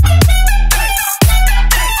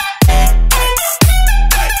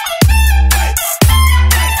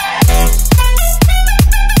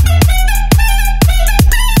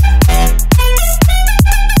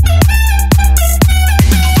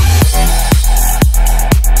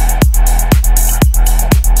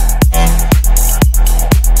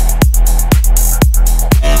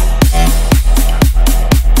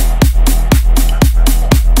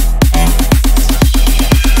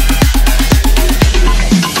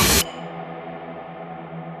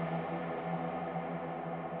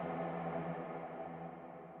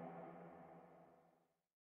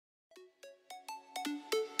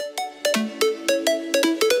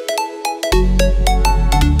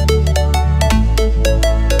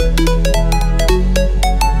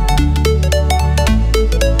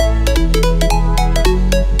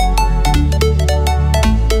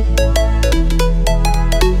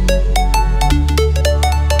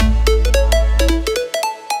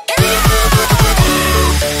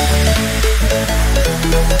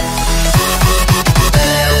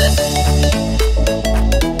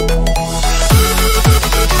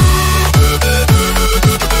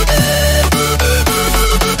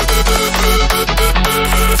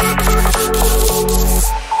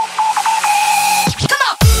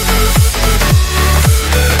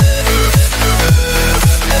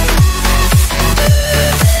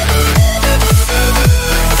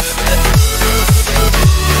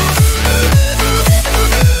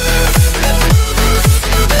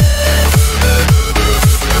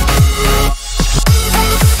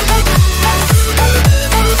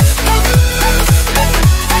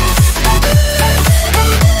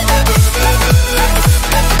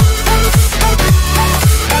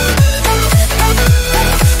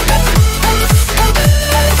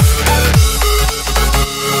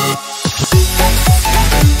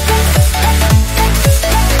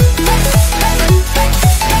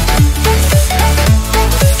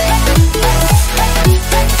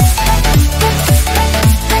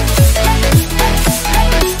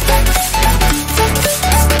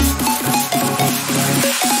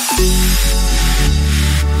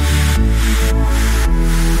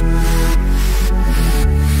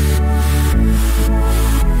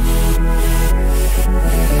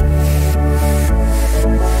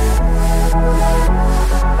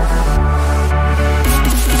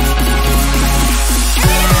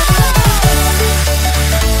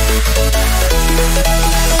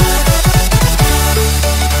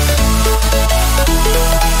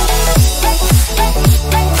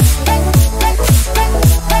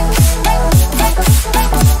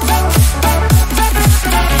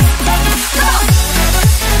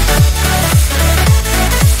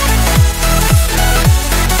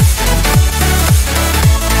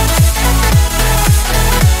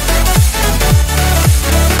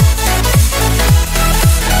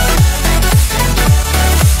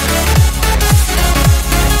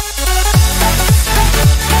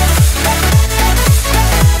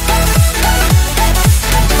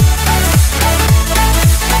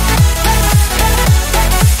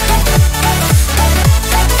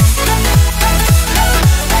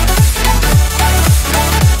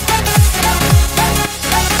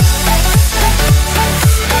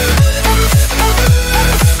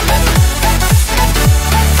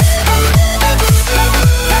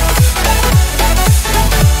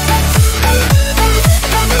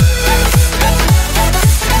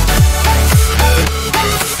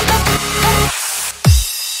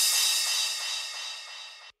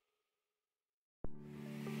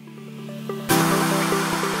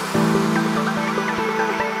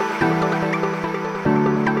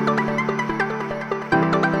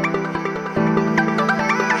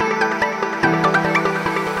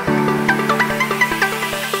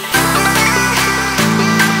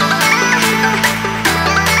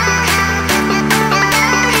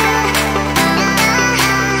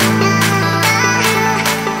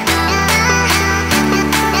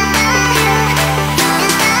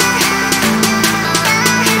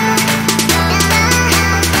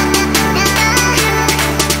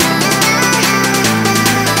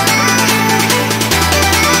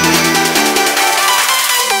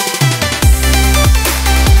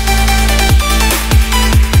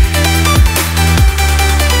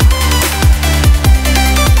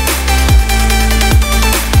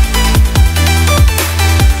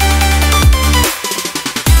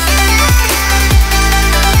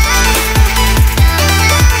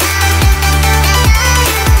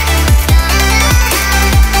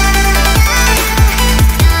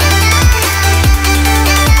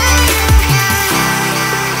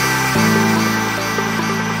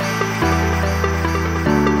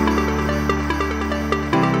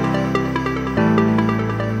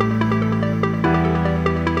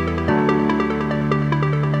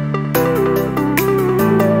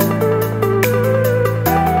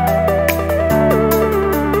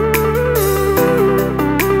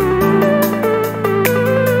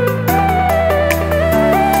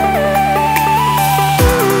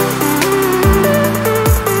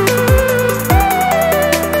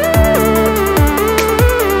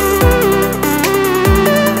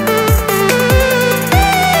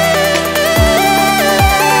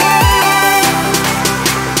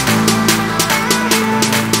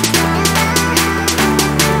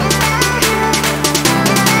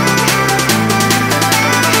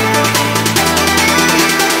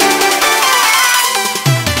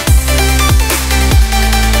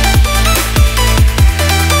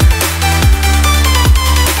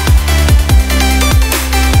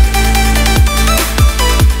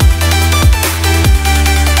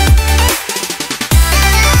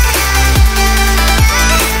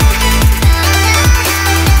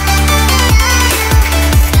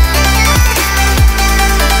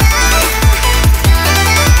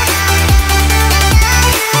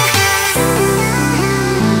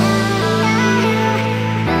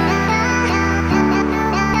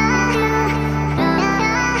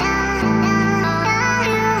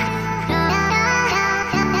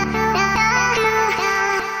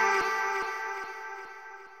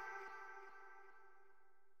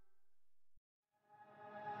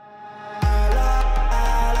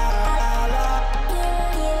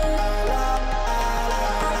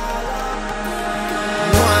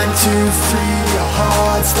 2, 3, your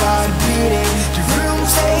heart start beating. Your room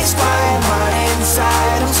stays quiet, but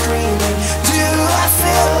inside I'm screaming. Do I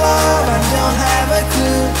feel love? I don't have a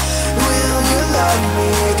clue. Will you love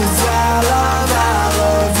me? 'Cause I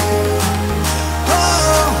love you. Oh,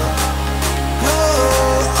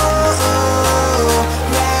 oh, oh, oh,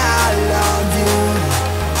 yeah, I love you.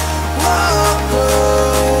 Oh, oh,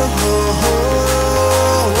 oh,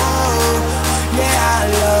 oh, oh, yeah, I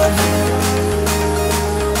love you.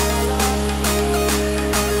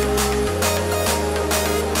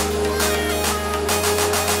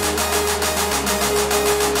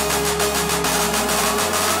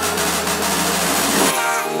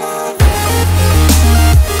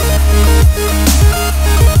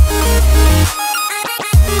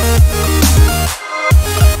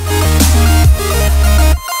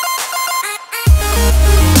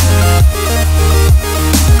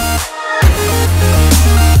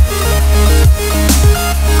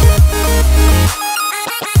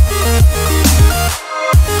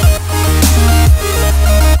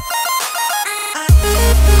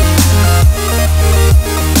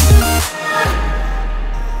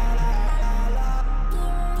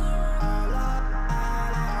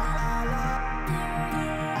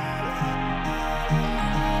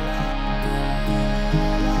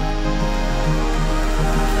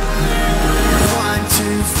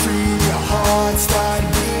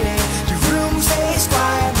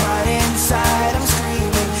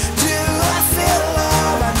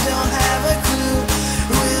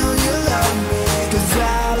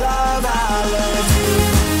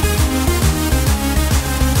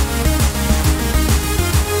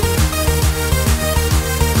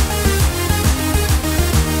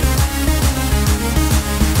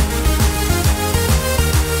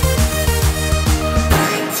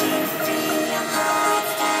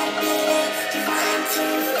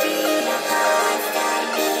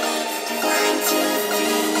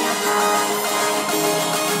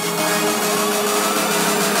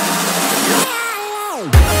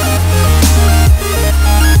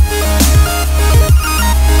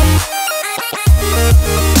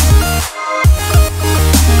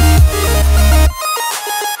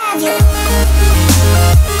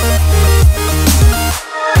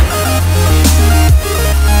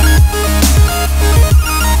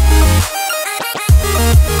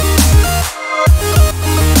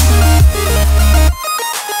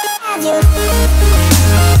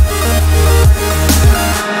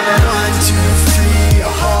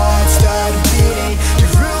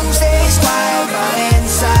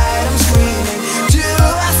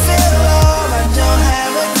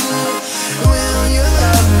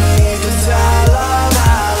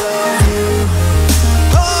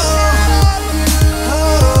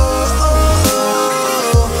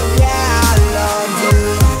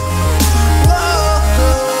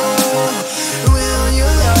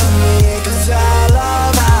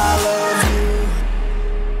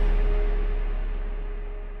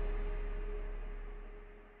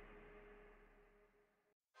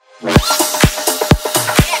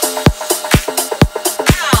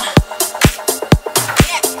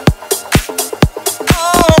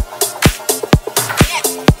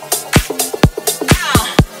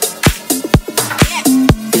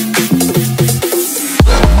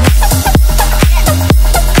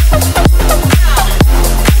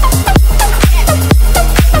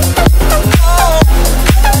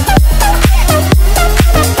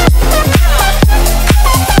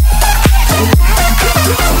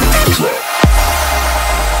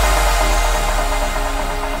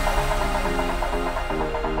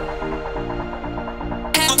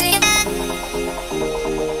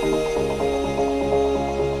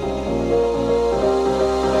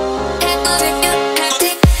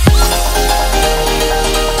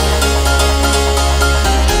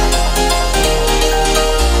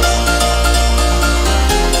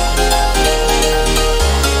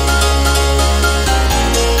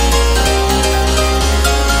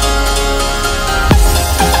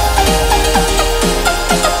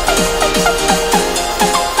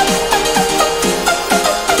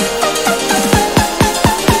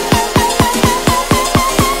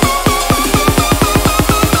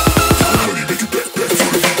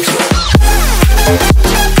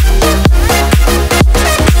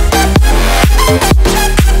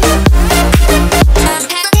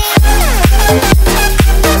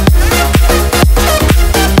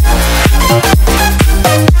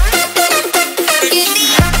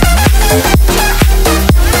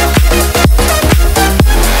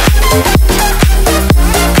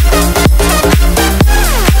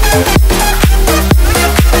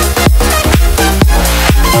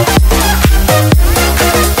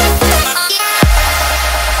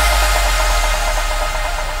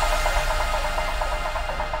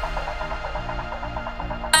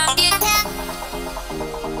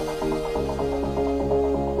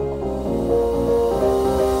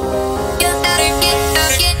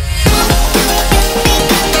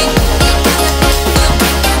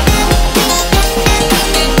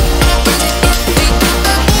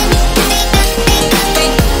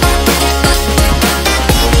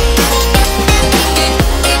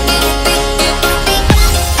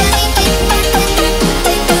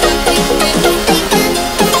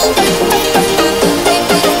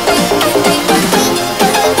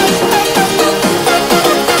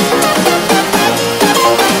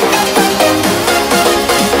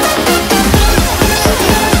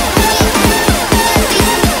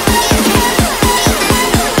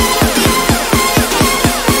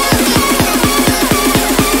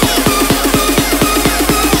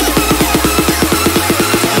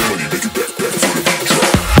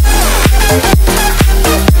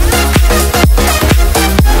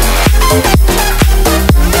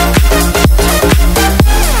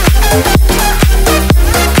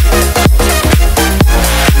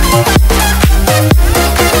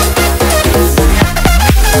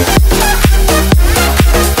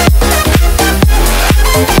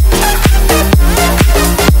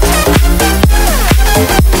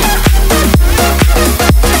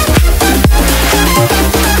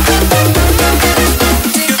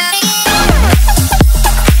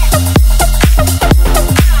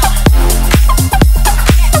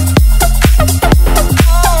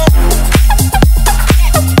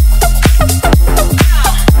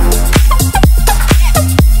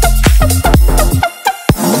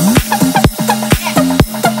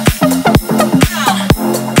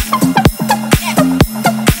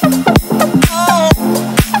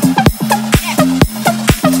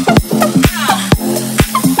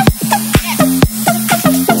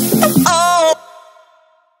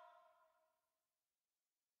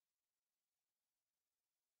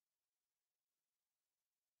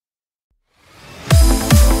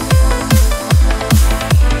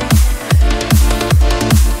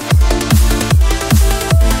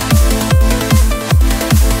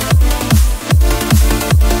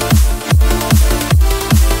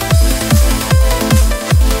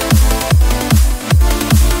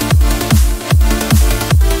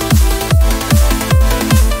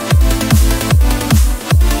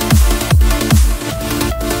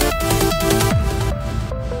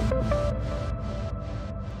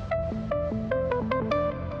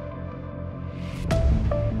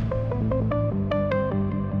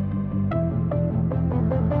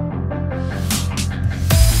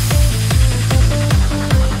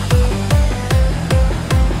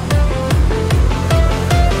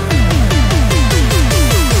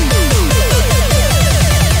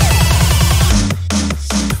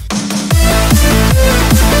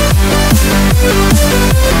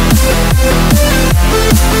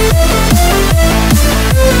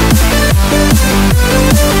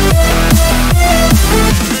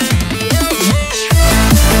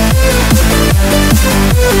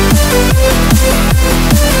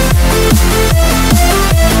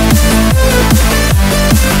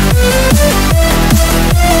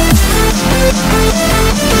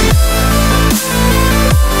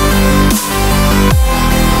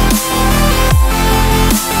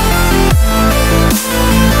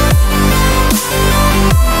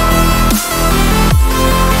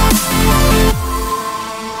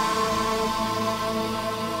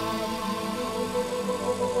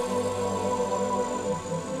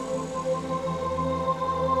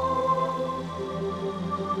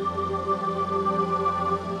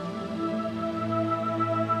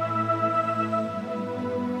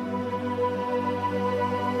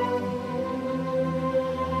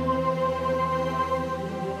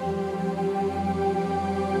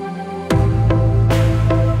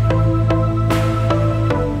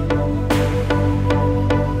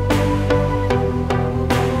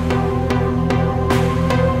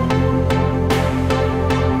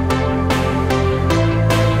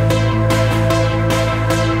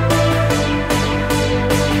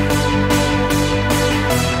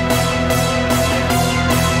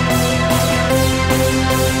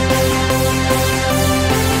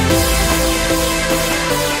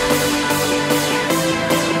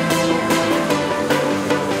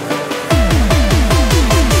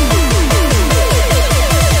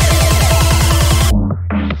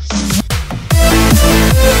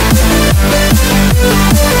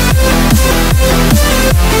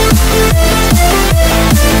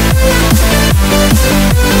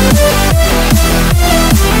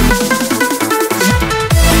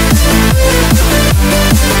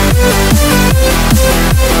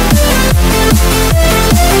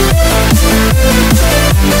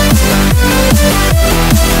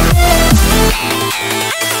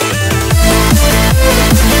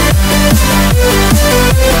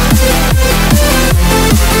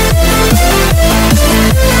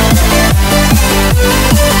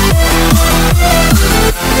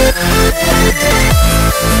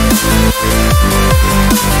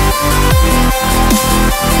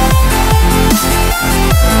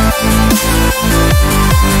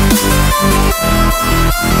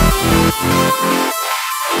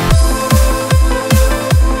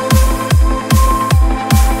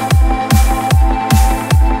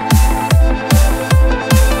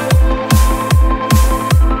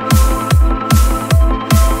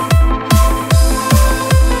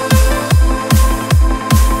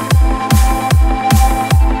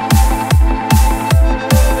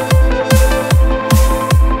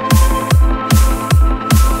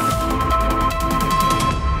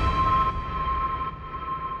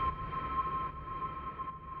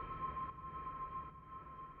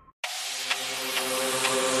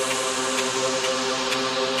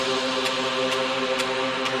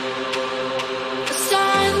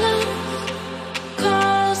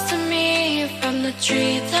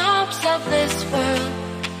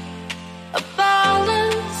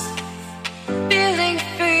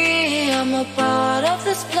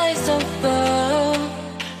 this place over.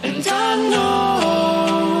 And I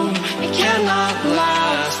know it cannot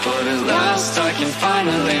last, but at last I can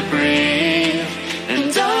finally breathe.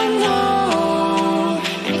 And I know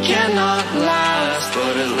it cannot last,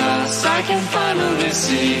 but at last I can finally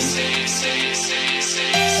see.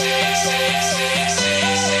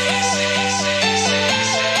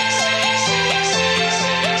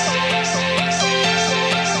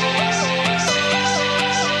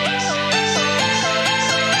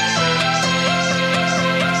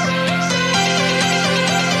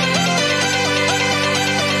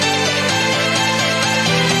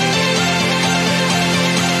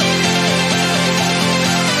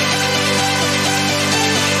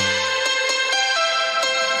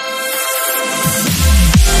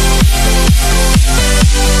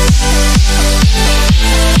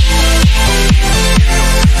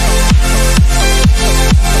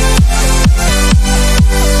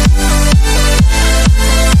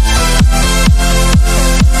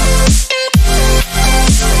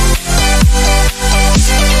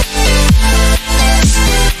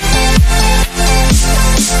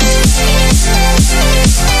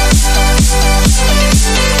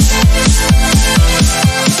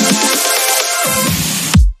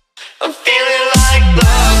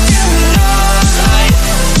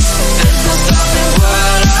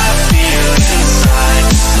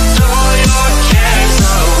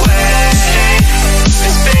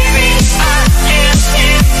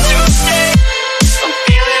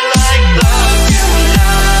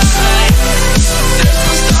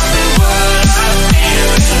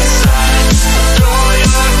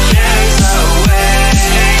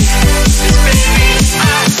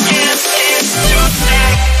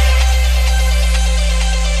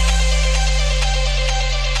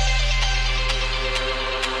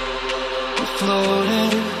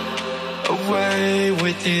 Floating away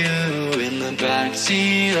with you in the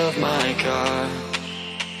backseat of my car.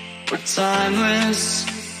 We're timeless,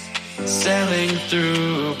 sailing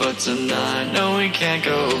through, but tonight, no, we can't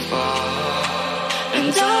go far.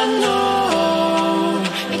 And I know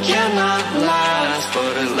it cannot last,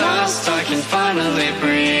 but at last I can finally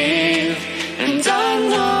breathe. And I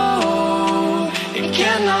know it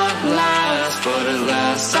cannot last, but at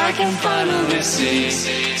last I can finally see.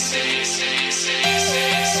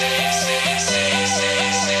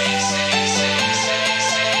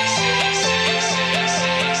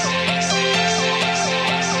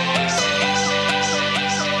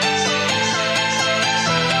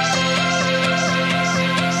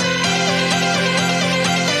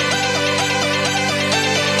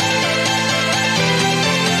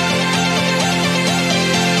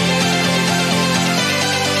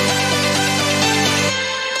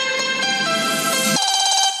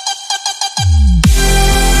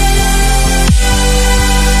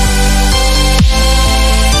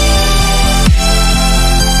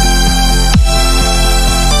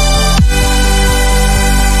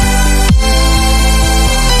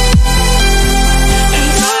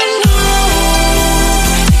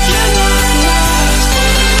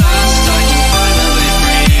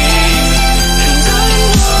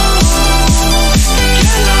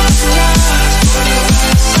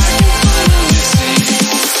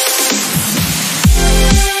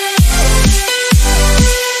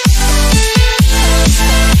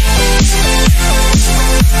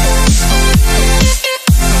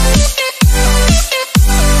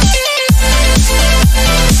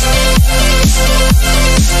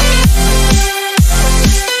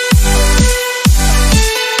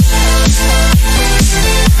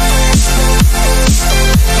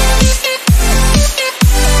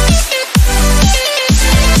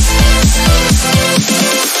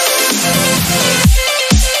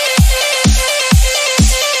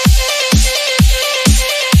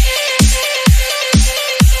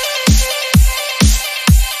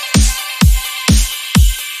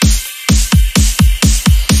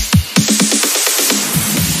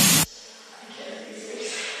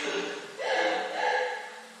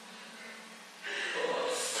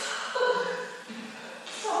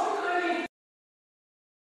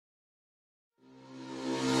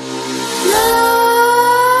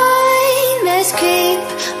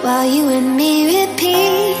 While you and me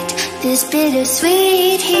repeat, this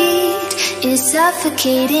bittersweet heat is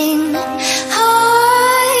suffocating.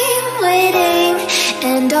 I'm waiting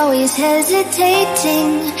and always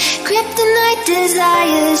hesitating. Kryptonite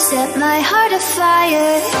desires set my heart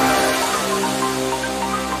afire.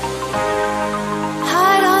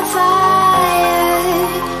 Heart on fire.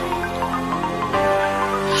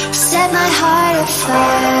 Set my heart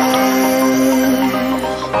afire.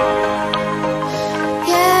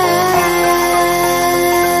 Yeah.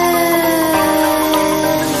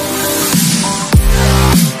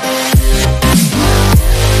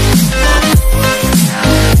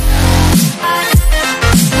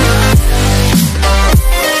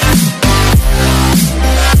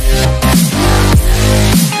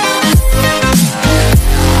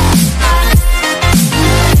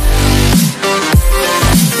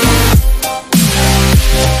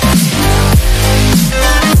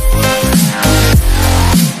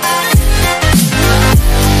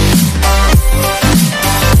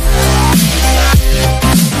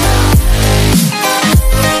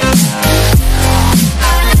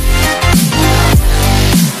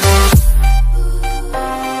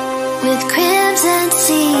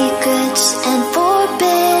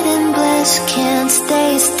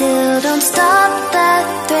 still don't stop the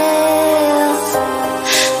thrill.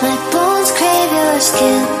 My bones crave your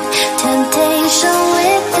skin, temptation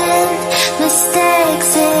within.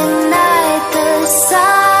 Mistakes ignite the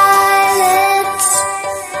silence.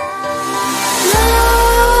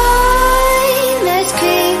 Nightmares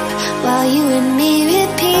creep while you and me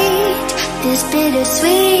repeat. This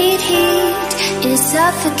bittersweet heat is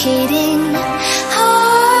suffocating.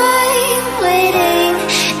 I'm waiting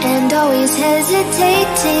and always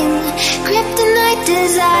hesitating. Kryptonite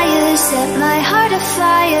desires set my heart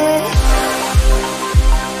afire.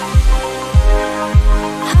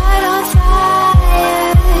 Heart on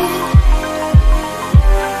fire.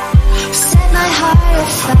 Set my heart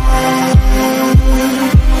afire.